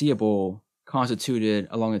unforeseeable, constituted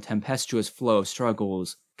along the tempestuous flow of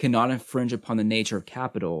struggles, cannot infringe upon the nature of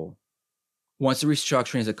capital. Once the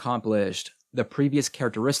restructuring is accomplished, the previous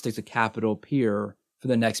characteristics of capital appear for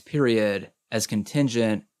the next period as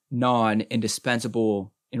contingent,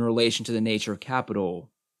 non-indispensable in relation to the nature of capital.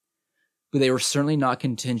 But they were certainly not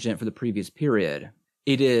contingent for the previous period.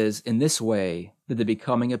 It is, in this way, that the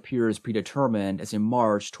becoming appears predetermined as a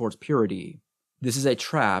march towards purity. This is a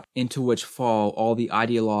trap into which fall all the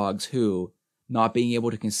ideologues who, not being able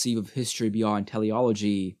to conceive of history beyond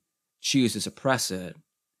teleology, choose to suppress it.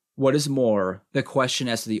 What is more, the question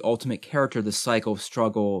as to the ultimate character of the cycle of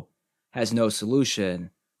struggle has no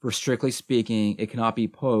solution, for strictly speaking, it cannot be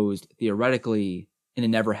posed theoretically, and it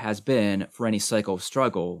never has been for any cycle of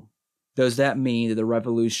struggle. Does that mean that the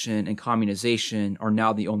revolution and communization are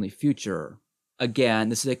now the only future? Again,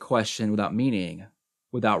 this is a question without meaning,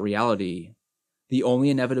 without reality. The only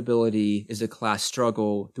inevitability is the class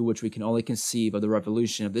struggle through which we can only conceive of the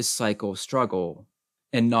revolution of this cycle of struggle,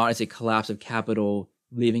 and not as a collapse of capital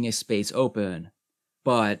leaving a space open,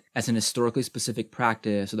 but as an historically specific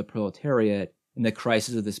practice of the proletariat in the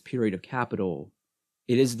crisis of this period of capital.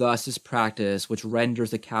 It is thus this practice which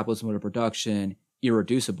renders the capitalist mode of production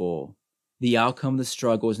irreducible. The outcome of the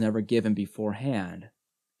struggle is never given beforehand.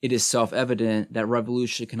 It is self-evident that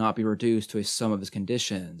revolution cannot be reduced to a sum of its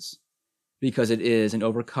conditions, because it is an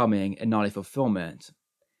overcoming and not a fulfillment.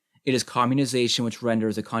 It is communization which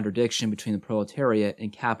renders the contradiction between the proletariat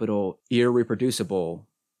and capital irreproducible.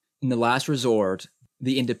 In the last resort,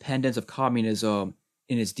 the independence of communism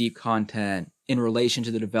in its deep content in relation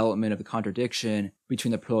to the development of the contradiction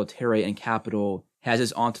between the proletariat and capital has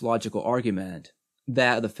its ontological argument,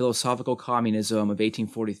 that of the philosophical communism of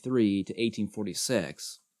 1843 to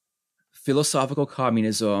 1846. Philosophical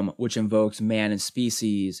communism, which invokes man and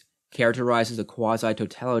species, characterizes the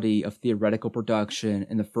quasi-totality of theoretical production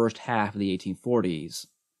in the first half of the 1840s.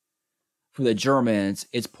 For the Germans,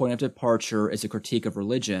 its point of departure is a critique of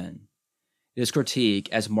religion. This critique,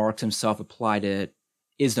 as Marx himself applied it,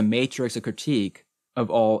 is the matrix of critique of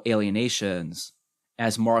all alienations,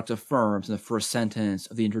 as Marx affirms in the first sentence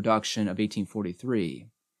of the introduction of 1843.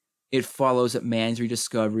 It follows that man's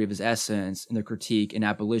rediscovery of his essence in the critique and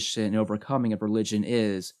abolition and overcoming of religion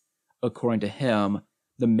is, according to him,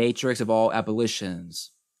 the matrix of all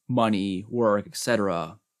abolitions, money, work,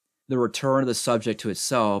 etc. The return of the subject to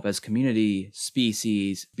itself as community,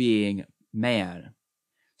 species, being, man.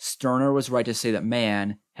 Stirner was right to say that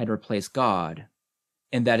man had replaced God,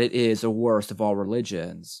 and that it is the worst of all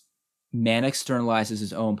religions. Man externalizes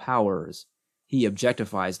his own powers. He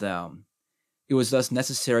objectifies them. It was thus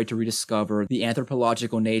necessary to rediscover the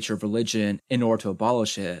anthropological nature of religion in order to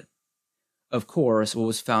abolish it. Of course, what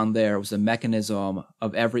was found there was the mechanism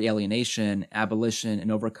of every alienation, abolition,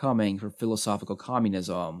 and overcoming for philosophical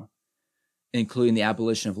communism, including the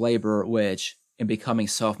abolition of labor, which, in becoming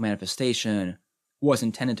self-manifestation, was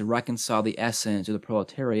intended to reconcile the essence of the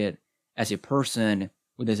proletariat as a person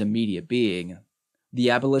with his immediate being. The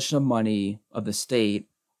abolition of money, of the state,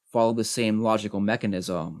 followed the same logical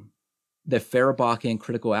mechanism. The Feyerbachian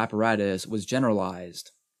critical apparatus was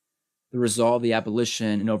generalized. The result of the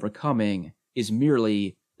abolition and overcoming is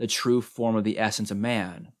merely the true form of the essence of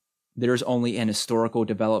man. There is only an historical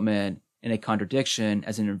development and a contradiction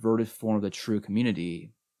as an inverted form of the true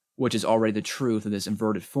community, which is already the truth of this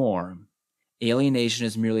inverted form. Alienation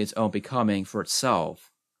is merely its own becoming for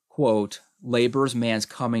itself. Quote, labor is man's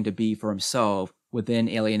coming to be for himself within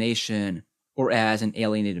alienation or as an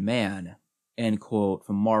alienated man, end quote,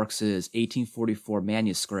 from Marx's 1844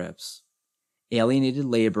 manuscripts. Alienated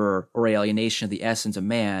labor or alienation of the essence of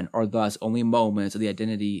man are thus only moments of the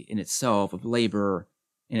identity in itself of labor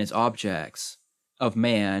and its objects, of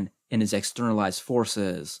man and his externalized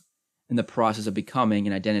forces, in the process of becoming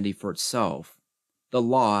an identity for itself. The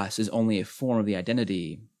loss is only a form of the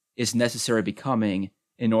identity, its necessary becoming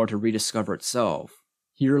in order to rediscover itself.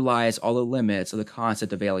 Here lies all the limits of the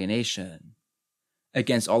concept of alienation.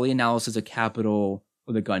 Against all the analysis of capital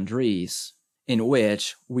or the Grundrisse, in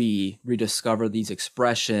which we rediscover these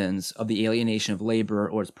expressions of the alienation of labor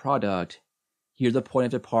or its product, here the point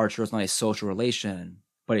of departure is not a social relation,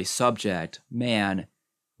 but a subject, man,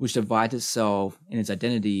 which divides itself in its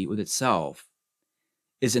identity with itself.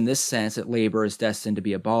 It is in this sense that labor is destined to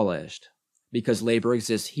be abolished, because labor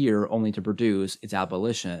exists here only to produce its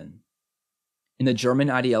abolition. In the German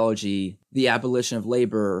ideology, the abolition of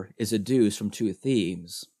labor is deduced from two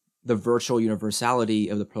themes: the virtual universality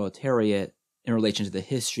of the proletariat in relation to the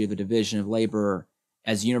history of the division of labor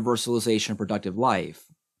as universalization of productive life,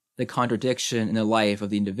 the contradiction in the life of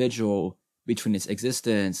the individual between its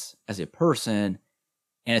existence as a person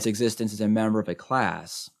and its existence as a member of a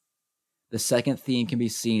class. The second theme can be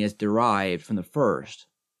seen as derived from the first.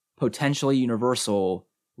 Potentially universal,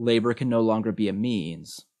 labor can no longer be a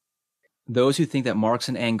means. Those who think that Marx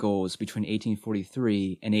and Engels between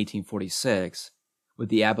 1843 and 1846, with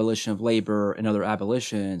the abolition of labor and other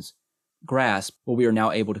abolitions, grasp what we are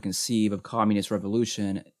now able to conceive of communist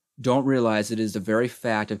revolution, don't realize that it is the very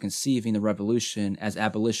fact of conceiving the revolution as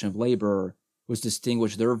abolition of labor which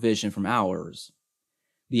distinguished their vision from ours.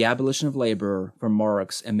 The abolition of labor, for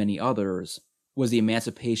Marx and many others, was the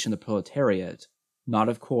emancipation of the proletariat, not,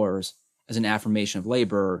 of course, as an affirmation of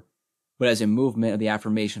labor, but as a movement of the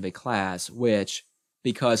affirmation of a class which,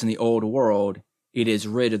 because in the old world it is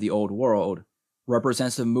rid of the old world,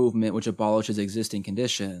 represents the movement which abolishes existing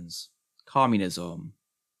conditions, communism.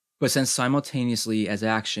 But since simultaneously as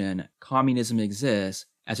action, communism exists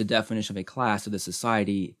as a definition of a class of the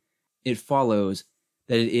society, it follows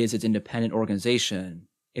that it is its independent organization,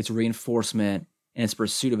 its reinforcement, and its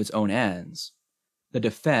pursuit of its own ends, the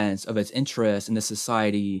defense of its interests in the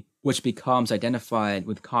society which becomes identified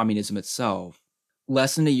with communism itself.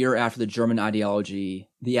 Less than a year after the German ideology,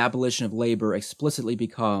 the abolition of labor explicitly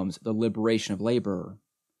becomes the liberation of labor.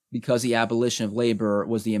 Because the abolition of labor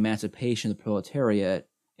was the emancipation of the proletariat,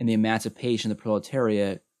 and the emancipation of the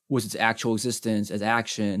proletariat was its actual existence as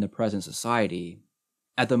action in the present society.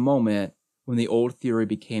 At the moment when the old theory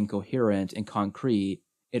became coherent and concrete,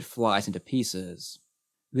 it flies into pieces.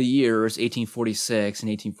 The years 1846 and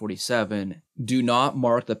 1847 do not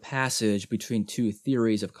mark the passage between two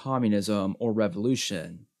theories of communism or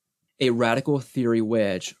revolution. A radical theory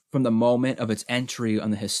which, from the moment of its entry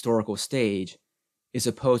on the historical stage, is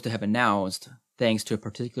supposed to have announced, thanks to a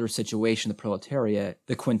particular situation of the proletariat,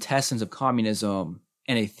 the quintessence of communism,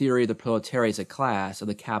 and a theory of the proletariat as a class of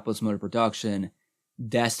the capitalist mode of production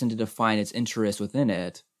destined to define its interest within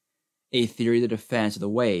it, a theory of the defense of the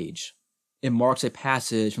wage. It marks a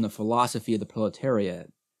passage from the philosophy of the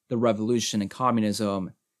proletariat, the revolution and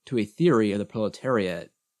communism, to a theory of the proletariat,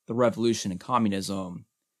 the revolution and communism.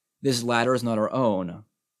 This latter is not our own,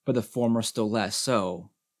 but the former still less so.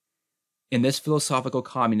 In this philosophical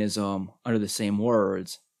communism, under the same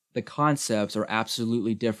words, the concepts are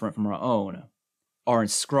absolutely different from our own, are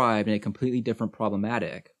inscribed in a completely different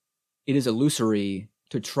problematic. It is illusory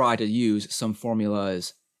to try to use some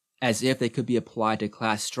formulas as if they could be applied to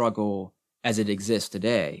class struggle as it exists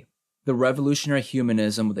today. The revolutionary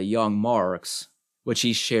humanism of the young Marx, which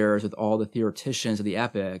he shares with all the theoreticians of the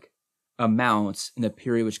epoch, amounts, in the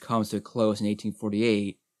period which comes to a close in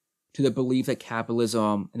 1848, to the belief that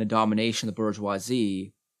capitalism and the domination of the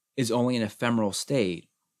bourgeoisie is only an ephemeral state.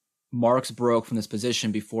 Marx broke from this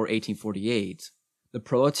position before 1848. The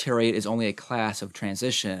proletariat is only a class of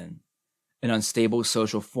transition, an unstable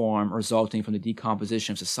social form resulting from the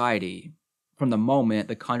decomposition of society. From the moment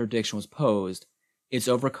the contradiction was posed, its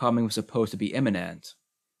overcoming was supposed to be imminent.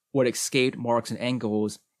 What escaped Marx and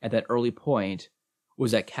Engels at that early point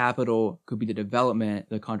was that capital could be the development of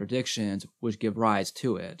the contradictions which give rise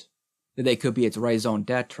to it, that they could be its raison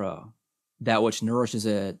d'etre, that which nourishes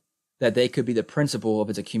it, that they could be the principle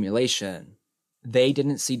of its accumulation. They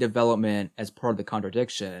didn't see development as part of the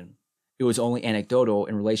contradiction. It was only anecdotal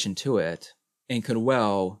in relation to it, and could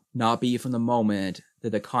well not be from the moment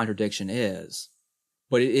that the contradiction is.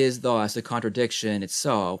 But it is thus the contradiction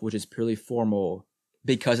itself which is purely formal,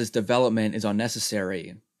 because its development is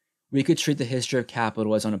unnecessary. We could treat the history of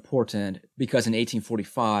capital as unimportant because in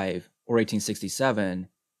 1845 or 1867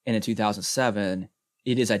 and in 2007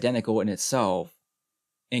 it is identical in itself,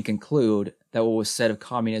 and conclude that what was said of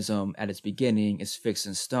communism at its beginning is fixed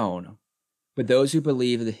in stone. But those who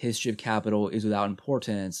believe that the history of capital is without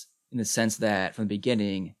importance, in the sense that, from the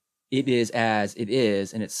beginning, it is as it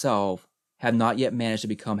is in itself, have not yet managed to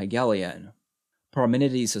become Hegelian.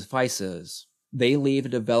 Parmenides suffices. They leave the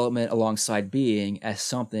development alongside being as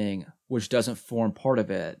something which doesn't form part of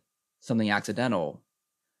it, something accidental.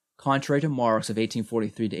 Contrary to Marx of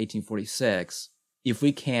 1843 to 1846, if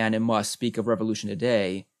we can and must speak of revolution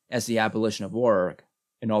today as the abolition of work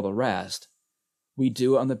and all the rest, we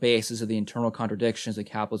do it on the basis of the internal contradictions of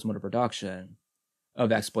capitalist mode of production,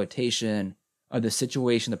 of exploitation, of the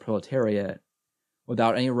situation of the proletariat,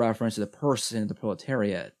 without any reference to the person of the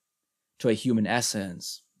proletariat, to a human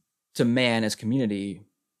essence, to man as community.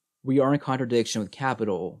 We are in contradiction with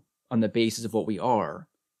capital on the basis of what we are,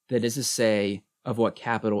 that is to say, of what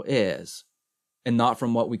capital is, and not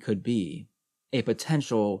from what we could be, a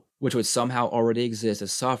potential which would somehow already exist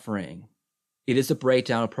as suffering. It is the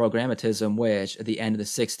breakdown of programmatism which, at the end of the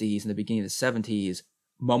 60s and the beginning of the 70s,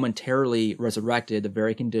 momentarily resurrected the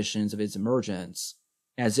very conditions of its emergence,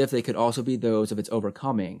 as if they could also be those of its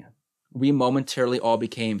overcoming. We momentarily all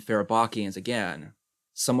became Farabachians again.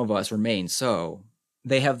 Some of us remain so.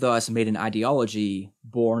 They have thus made an ideology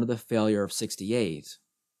born of the failure of 68,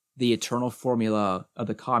 the eternal formula of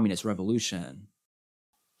the communist revolution.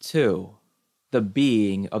 2. The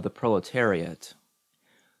being of the proletariat.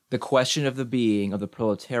 The question of the being of the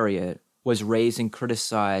proletariat was raised and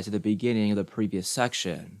criticized at the beginning of the previous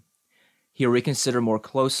section. Here we consider more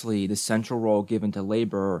closely the central role given to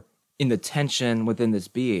labor in the tension within this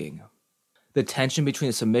being. The tension between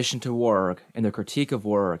the submission to work and the critique of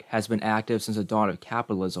work has been active since the dawn of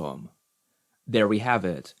capitalism. There we have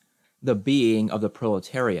it, the being of the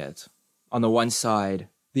proletariat. On the one side,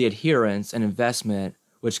 the adherence and investment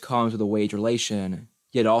which comes with a wage relation,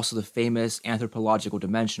 yet also the famous anthropological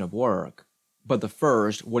dimension of work. But the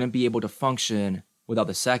first wouldn't be able to function without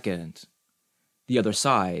the second. The other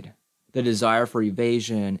side, the desire for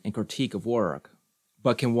evasion and critique of work.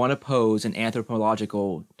 But can one oppose an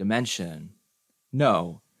anthropological dimension?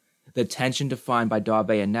 No. The tension defined by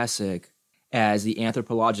Davey and Nessick as the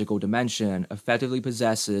anthropological dimension effectively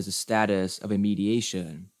possesses the status of a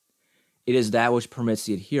mediation. It is that which permits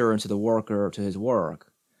the adherence of the worker to his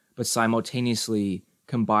work, but simultaneously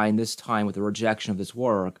combine this time with the rejection of this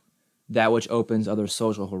work, that which opens other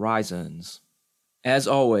social horizons. As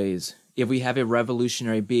always, if we have a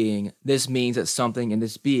revolutionary being, this means that something in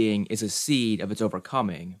this being is a seed of its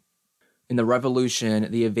overcoming. In the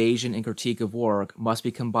revolution, the evasion and critique of work must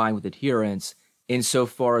be combined with adherence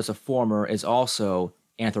insofar as the former is also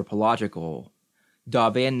anthropological.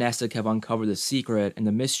 Davey and Nessick have uncovered the secret and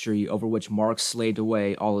the mystery over which Marx slaved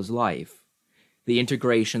away all his life, the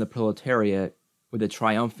integration of the proletariat with the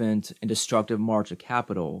triumphant and destructive march of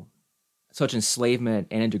capital. Such enslavement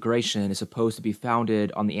and integration is supposed to be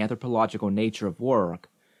founded on the anthropological nature of work,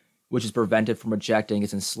 which is prevented from rejecting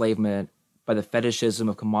its enslavement by the fetishism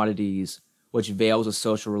of commodities which veils the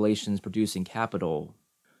social relations producing capital.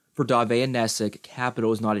 For Davey and Nessick,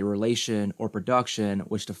 capital is not a relation or production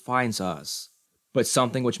which defines us, but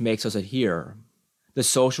something which makes us adhere. The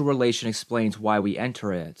social relation explains why we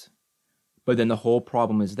enter it. But then the whole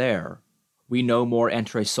problem is there. We no more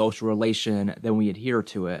enter a social relation than we adhere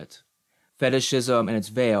to it. Fetishism and its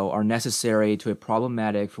veil are necessary to a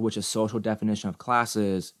problematic for which a social definition of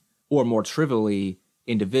classes, or more trivially,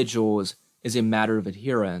 individuals, is a matter of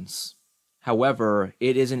adherence. However,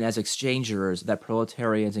 it isn't as exchangers that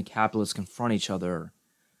proletarians and capitalists confront each other,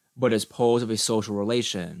 but as poles of a social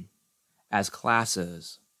relation, as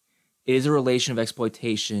classes. It is a relation of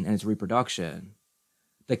exploitation and its reproduction.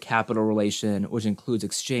 The capital relation, which includes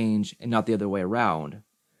exchange and not the other way around.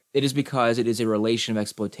 It is because it is a relation of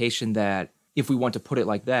exploitation that, if we want to put it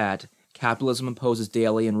like that, capitalism imposes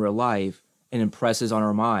daily in real life and impresses on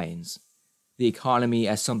our minds. The economy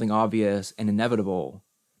as something obvious and inevitable,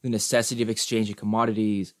 the necessity of exchanging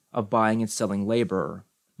commodities, of buying and selling labor.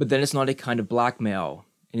 But then it's not a kind of blackmail,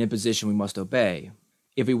 an imposition we must obey.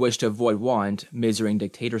 If we wish to avoid want, misery, and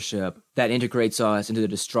dictatorship, that integrates us into the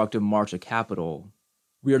destructive march of capital.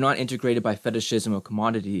 We are not integrated by fetishism of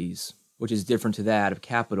commodities, which is different to that of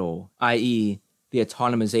capital, i.e., the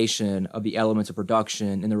autonomization of the elements of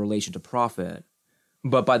production in the relation to profit,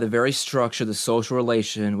 but by the very structure of the social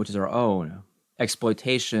relation which is our own,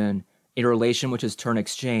 exploitation, a relation which has turned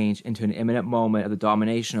exchange into an imminent moment of the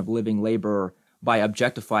domination of living labor by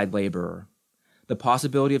objectified labor. The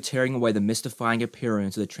possibility of tearing away the mystifying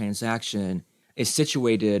appearance of the transaction is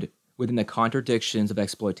situated within the contradictions of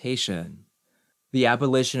exploitation. The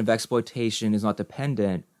abolition of exploitation is not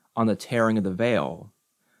dependent on the tearing of the veil.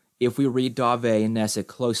 If we read Davey and Nessick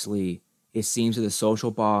closely, it seems that the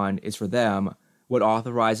social bond is for them what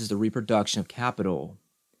authorizes the reproduction of capital.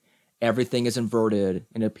 Everything is inverted,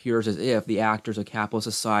 and it appears as if the actors of capitalist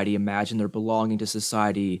society imagine their belonging to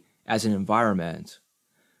society as an environment.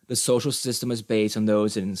 The social system is based on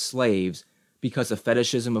those it enslaves because the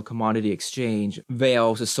fetishism of commodity exchange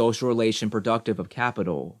veils the social relation productive of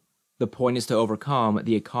capital. The point is to overcome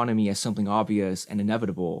the economy as something obvious and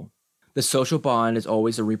inevitable. The social bond is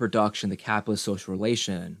always a reproduction of the capitalist social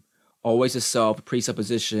relation, always a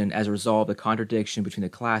self-presupposition as a result of the contradiction between the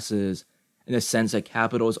classes in the sense that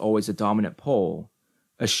capital is always the dominant pole,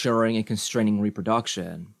 assuring and constraining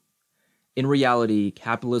reproduction. In reality,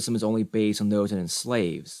 capitalism is only based on those it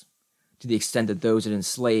enslaves, to the extent that those it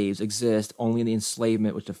enslaves exist only in the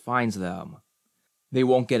enslavement which defines them. They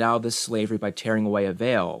won't get out of this slavery by tearing away a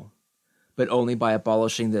veil, but only by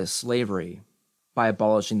abolishing this slavery, by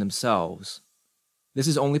abolishing themselves. This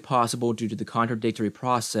is only possible due to the contradictory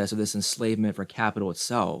process of this enslavement for capital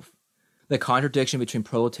itself. The contradiction between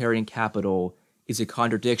proletarian capital is a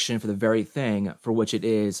contradiction for the very thing for which it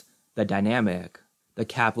is the dynamic, the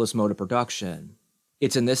capitalist mode of production.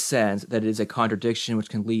 It's in this sense that it is a contradiction which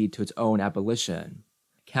can lead to its own abolition.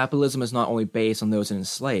 Capitalism is not only based on those it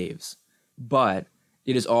enslaves, but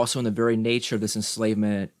it is also in the very nature of this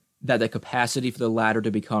enslavement that the capacity for the latter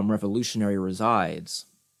to become revolutionary resides.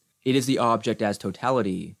 It is the object as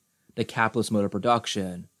totality, the capitalist mode of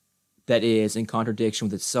production, that is in contradiction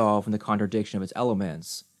with itself and the contradiction of its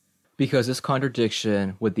elements, because this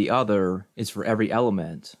contradiction with the other is for every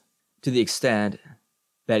element, to the extent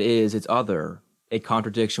that is its other, a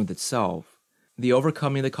contradiction with itself. The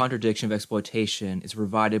overcoming of the contradiction of exploitation is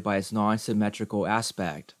provided by its non-symmetrical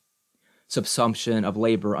aspect, subsumption of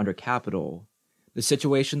labor under capital. The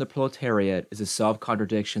situation of the proletariat is a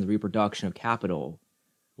self-contradiction of the reproduction of capital.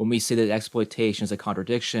 When we say that exploitation is a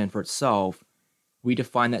contradiction for itself, we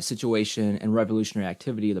define that situation and revolutionary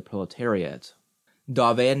activity of the proletariat.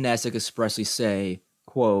 Davey and Nessick expressly say,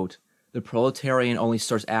 quote, "The proletarian only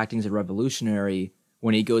starts acting as a revolutionary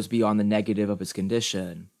when he goes beyond the negative of his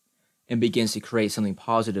condition and begins to create something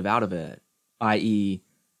positive out of it, i.e.,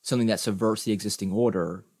 something that subverts the existing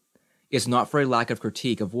order. It's not for a lack of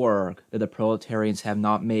critique of work that the proletarians have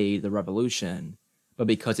not made the revolution, but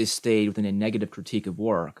because they stayed within a negative critique of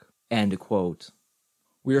work." End quote.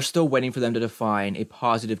 We are still waiting for them to define a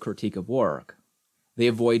positive critique of work. They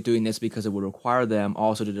avoid doing this because it would require them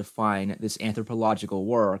also to define this anthropological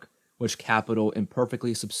work which capital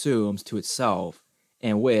imperfectly subsumes to itself,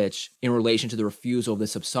 and which, in relation to the refusal of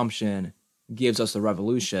this subsumption, gives us the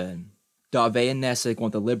revolution. Davey and Nessick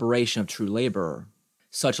want the liberation of true labor.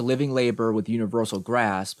 Such living labor with universal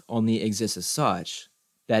grasp only exists as such,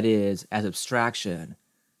 that is, as abstraction,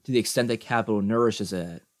 to the extent that capital nourishes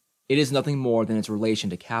it. It is nothing more than its relation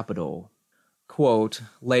to capital. Quote,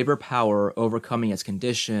 "Labor power overcoming its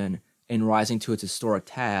condition and rising to its historic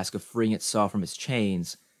task of freeing itself from its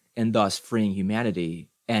chains, and thus freeing humanity."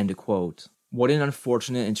 End quote. What an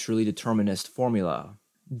unfortunate and truly determinist formula.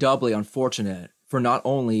 Doubly unfortunate, for not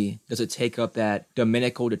only does it take up that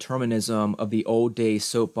dominical determinism of the old days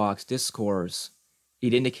soapbox discourse,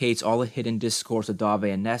 it indicates all the hidden discourse of Davey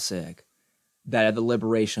and Nessick, that of the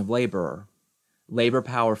liberation of labor. Labor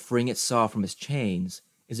power freeing itself from its chains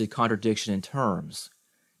is a contradiction in terms.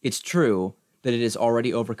 It's true that it has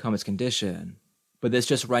already overcome its condition, but this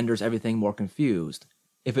just renders everything more confused.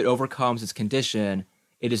 If it overcomes its condition,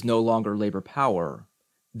 it is no longer labor power.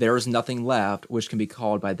 There is nothing left which can be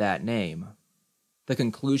called by that name. The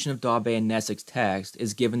conclusion of Davey and Nessick's text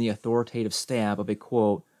is given the authoritative stamp of a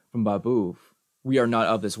quote from Babeuf. "We are not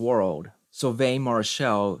of this world." Sylvain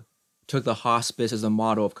Marechal took the hospice as a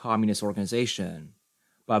model of communist organization.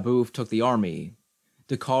 Babeuf took the army.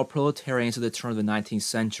 To call proletarians at the turn of the 19th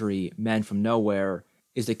century men from nowhere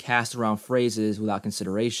is to cast around phrases without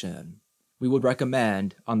consideration. We would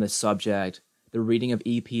recommend, on this subject, the reading of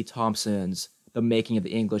E.P. Thompson's The Making of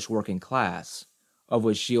the English Working Class, of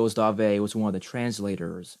which Gilles Davey was one of the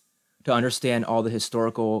translators, to understand all the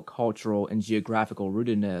historical, cultural, and geographical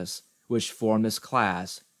rootedness which formed this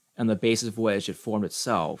class, and the basis of which it formed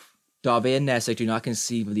itself. Davey and Nessick do not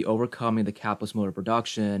conceive of the overcoming of the capitalist mode of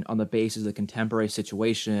production on the basis of the contemporary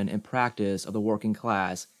situation and practice of the working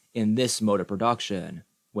class in this mode of production,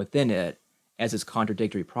 within it, as its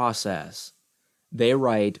contradictory process. They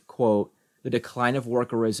write, quote, "The decline of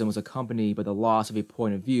workerism was accompanied by the loss of a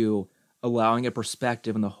point of view allowing a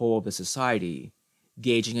perspective on the whole of the society,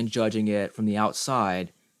 gauging and judging it from the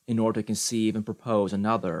outside in order to conceive and propose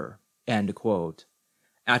another." End quote.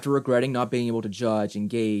 After regretting not being able to judge and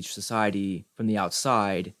gauge society from the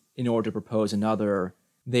outside in order to propose another,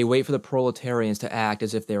 they wait for the proletarians to act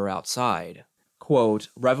as if they were outside. Quote,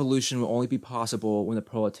 "Revolution will only be possible when the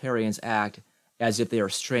proletarians act as if they are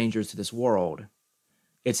strangers to this world,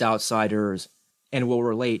 its outsiders, and will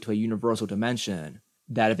relate to a universal dimension,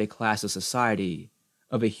 that of a class of society,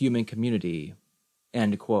 of a human community."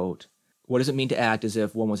 End quote. What does it mean to act as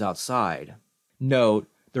if one was outside? Note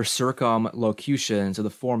their circumlocutions of the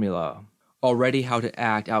formula. Already how to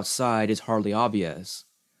act outside is hardly obvious,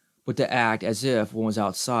 but to act as if one was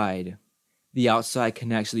outside. The outside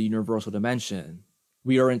connects to the universal dimension.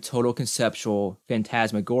 We are in total conceptual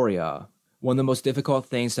phantasmagoria. One of the most difficult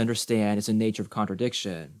things to understand is the nature of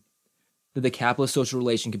contradiction. That the capitalist social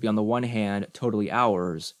relation could be on the one hand totally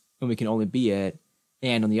ours, and we can only be it,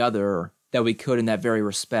 and on the other, that we could in that very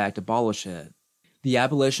respect abolish it. The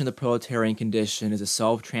abolition of the proletarian condition is a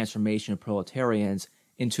self-transformation of proletarians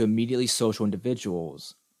into immediately social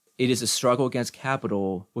individuals. It is a struggle against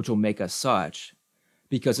capital which will make us such,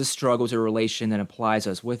 because this struggle is a relation that implies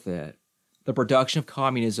us with it. The production of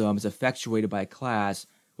communism is effectuated by a class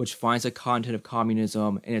which finds the content of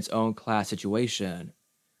communism in its own class situation,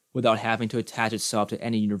 without having to attach itself to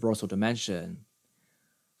any universal dimension.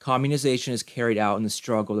 Communization is carried out in the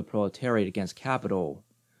struggle of the proletariat against capital.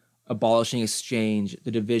 Abolishing exchange,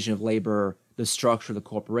 the division of labor, the structure of the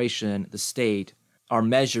corporation, the state, are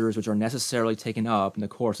measures which are necessarily taken up in the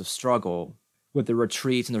course of struggle. With their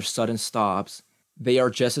retreats and their sudden stops, they are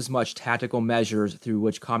just as much tactical measures through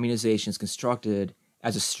which communization is constructed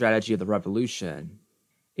as a strategy of the revolution.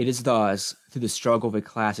 It is thus, through the struggle of a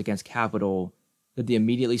class against capital, that the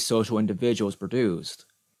immediately social individual is produced.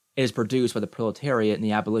 It is produced by the proletariat in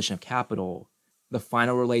the abolition of capital, the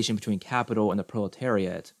final relation between capital and the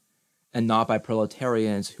proletariat, and not by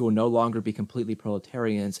proletarians who will no longer be completely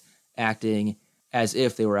proletarians acting as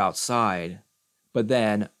if they were outside, but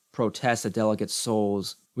then protest the delicate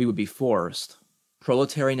souls we would be forced.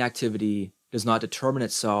 Proletarian activity does not determine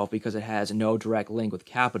itself because it has no direct link with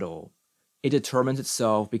capital. It determines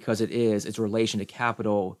itself because it is its relation to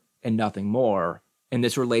capital and nothing more, and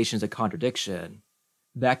this relation is a contradiction.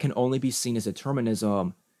 That can only be seen as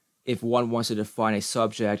determinism if one wants to define a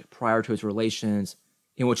subject prior to its relations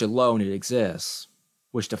in which alone it exists,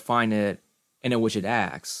 which define it, and in which it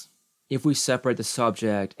acts. If we separate the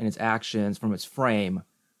subject and its actions from its frame,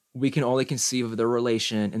 we can only conceive of their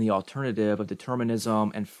relation in the alternative of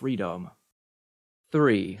determinism and freedom.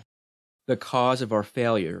 3. The cause of our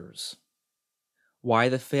failures. Why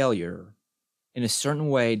the failure? In a certain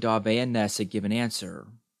way, Dauvet and Nessig give an answer.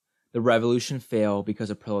 The revolution failed because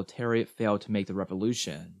the proletariat failed to make the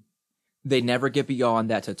revolution. They never get beyond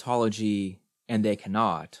that tautology, and they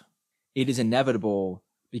cannot. It is inevitable,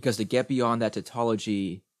 because to get beyond that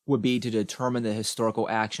tautology would be to determine the historical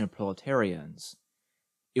action of proletarians.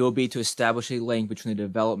 It would be to establish a link between the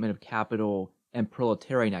development of capital and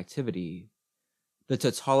proletarian activity. The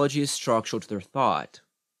tautology is structural to their thought.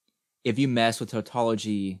 If you mess with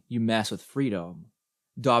tautology, you mess with freedom.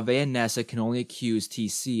 Dauvet and Nessig can only accuse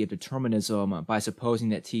TC of determinism by supposing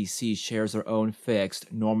that TC shares their own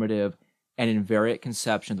fixed, normative, and invariant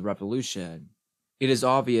conception of the revolution. It is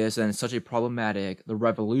obvious that in such a problematic, the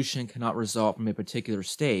revolution cannot result from a particular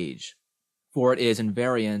stage, for it is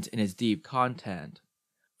invariant in its deep content.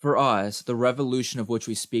 For us, the revolution of which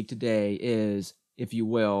we speak today is, if you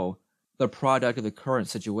will, the product of the current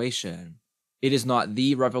situation. It is not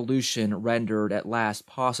the revolution rendered at last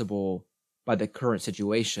possible by the current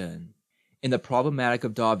situation. In the problematic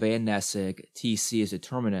of Dauvet and Nessig, TC is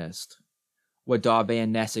determinist. What Dauvet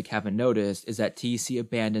and Nessig haven't noticed is that TC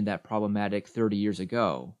abandoned that problematic 30 years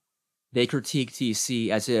ago. They critique TC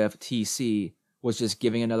as if TC was just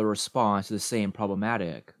giving another response to the same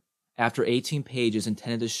problematic. After 18 pages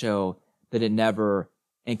intended to show that it never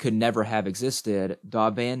and could never have existed,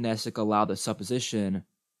 Dauvet and Nessig allowed the supposition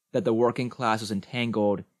that the working class was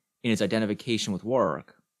entangled in its identification with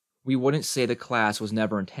work. We wouldn't say the class was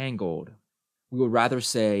never entangled. We would rather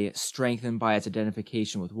say strengthened by its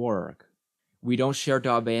identification with work. We don't share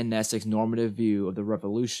Dauvet and Nessig's normative view of the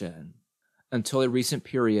revolution. Until a recent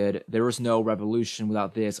period, there was no revolution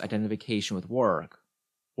without this identification with work,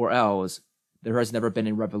 or else there has never been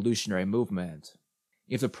a revolutionary movement.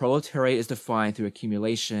 If the proletariat is defined through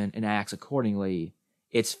accumulation and acts accordingly,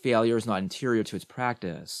 its failure is not interior to its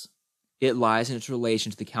practice. It lies in its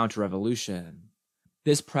relation to the counter-revolution.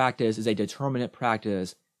 This practice is a determinate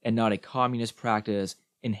practice and not a communist practice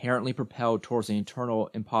inherently propelled towards an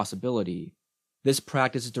internal impossibility. This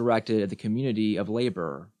practice is directed at the community of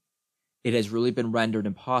labor. It has really been rendered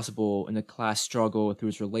impossible in the class struggle through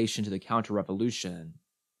its relation to the counter-revolution.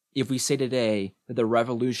 If we say today that the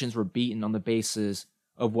revolutions were beaten on the basis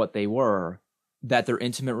of what they were, that their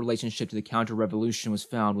intimate relationship to the counter-revolution was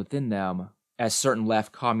found within them, as certain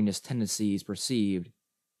left communist tendencies perceived,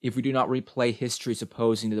 if we do not replay history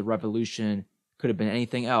supposing that the revolution could have been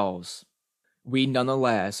anything else, we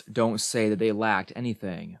nonetheless don't say that they lacked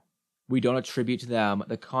anything. We don't attribute to them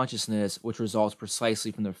the consciousness which results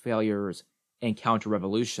precisely from their failures and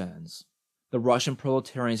counter-revolutions. The Russian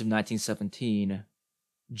proletarians of 1917,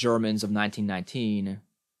 Germans of 1919,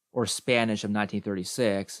 or Spanish of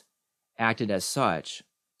 1936, acted as such.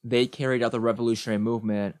 They carried out the revolutionary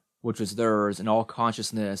movement, which was theirs in all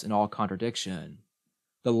consciousness and all contradiction.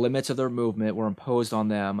 The limits of their movement were imposed on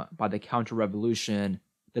them by the counter-revolution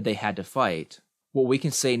that they had to fight. What we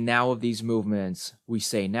can say now of these movements, we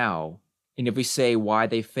say now. And if we say why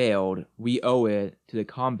they failed, we owe it to the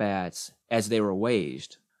combats as they were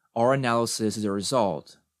waged. Our analysis is a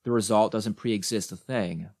result. The result doesn't pre-exist the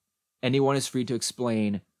thing. Anyone is free to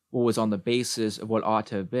explain what was on the basis of what ought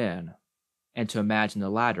to have been, and to imagine the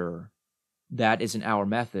latter. That isn't our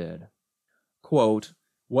method. Quote,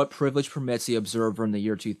 what privilege permits the observer in the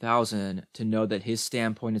year 2000 to know that his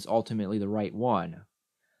standpoint is ultimately the right one?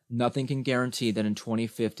 Nothing can guarantee that in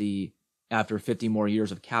 2050, after 50 more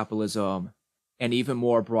years of capitalism, an even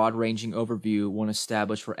more broad-ranging overview won't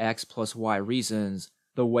establish for X plus Y reasons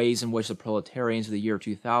the ways in which the proletarians of the year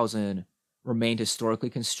 2000 remained historically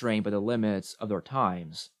constrained by the limits of their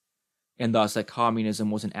times, and thus that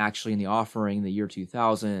communism wasn't actually in the offering in the year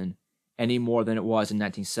 2000 any more than it was in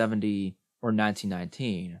 1970 or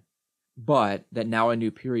 1919, but that now a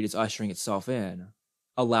new period is ushering itself in,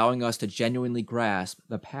 allowing us to genuinely grasp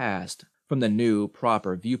the past from the new,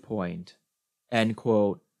 proper viewpoint. End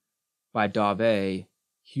quote. By Dave,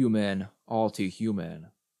 Human, All Too Human.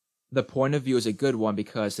 The point of view is a good one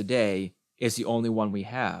because today is the only one we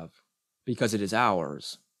have, because it is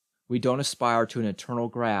ours. We don't aspire to an eternal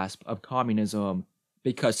grasp of communism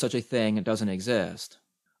because such a thing doesn't exist.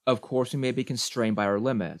 Of course, we may be constrained by our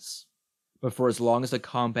limits, but for as long as the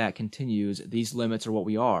combat continues, these limits are what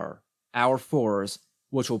we are, our force,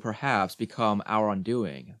 which will perhaps become our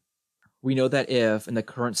undoing. We know that if, in the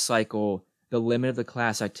current cycle, the limit of the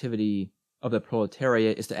class activity of the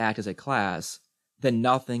proletariat is to act as a class, then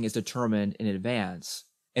nothing is determined in advance,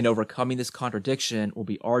 and overcoming this contradiction will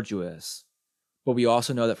be arduous. But we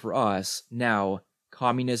also know that for us, now,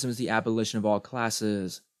 communism is the abolition of all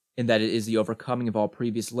classes, and that it is the overcoming of all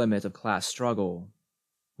previous limits of class struggle.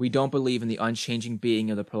 We don't believe in the unchanging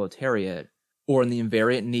being of the proletariat, or in the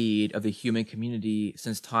invariant need of the human community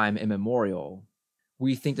since time immemorial.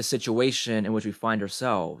 We think the situation in which we find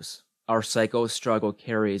ourselves, our cycle of struggle,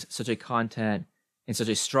 carries such a content and such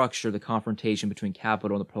a structure, the confrontation between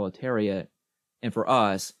capital and the proletariat, and for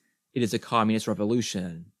us, it is a communist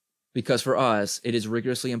revolution. Because for us, it is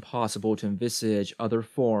rigorously impossible to envisage other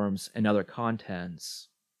forms and other contents.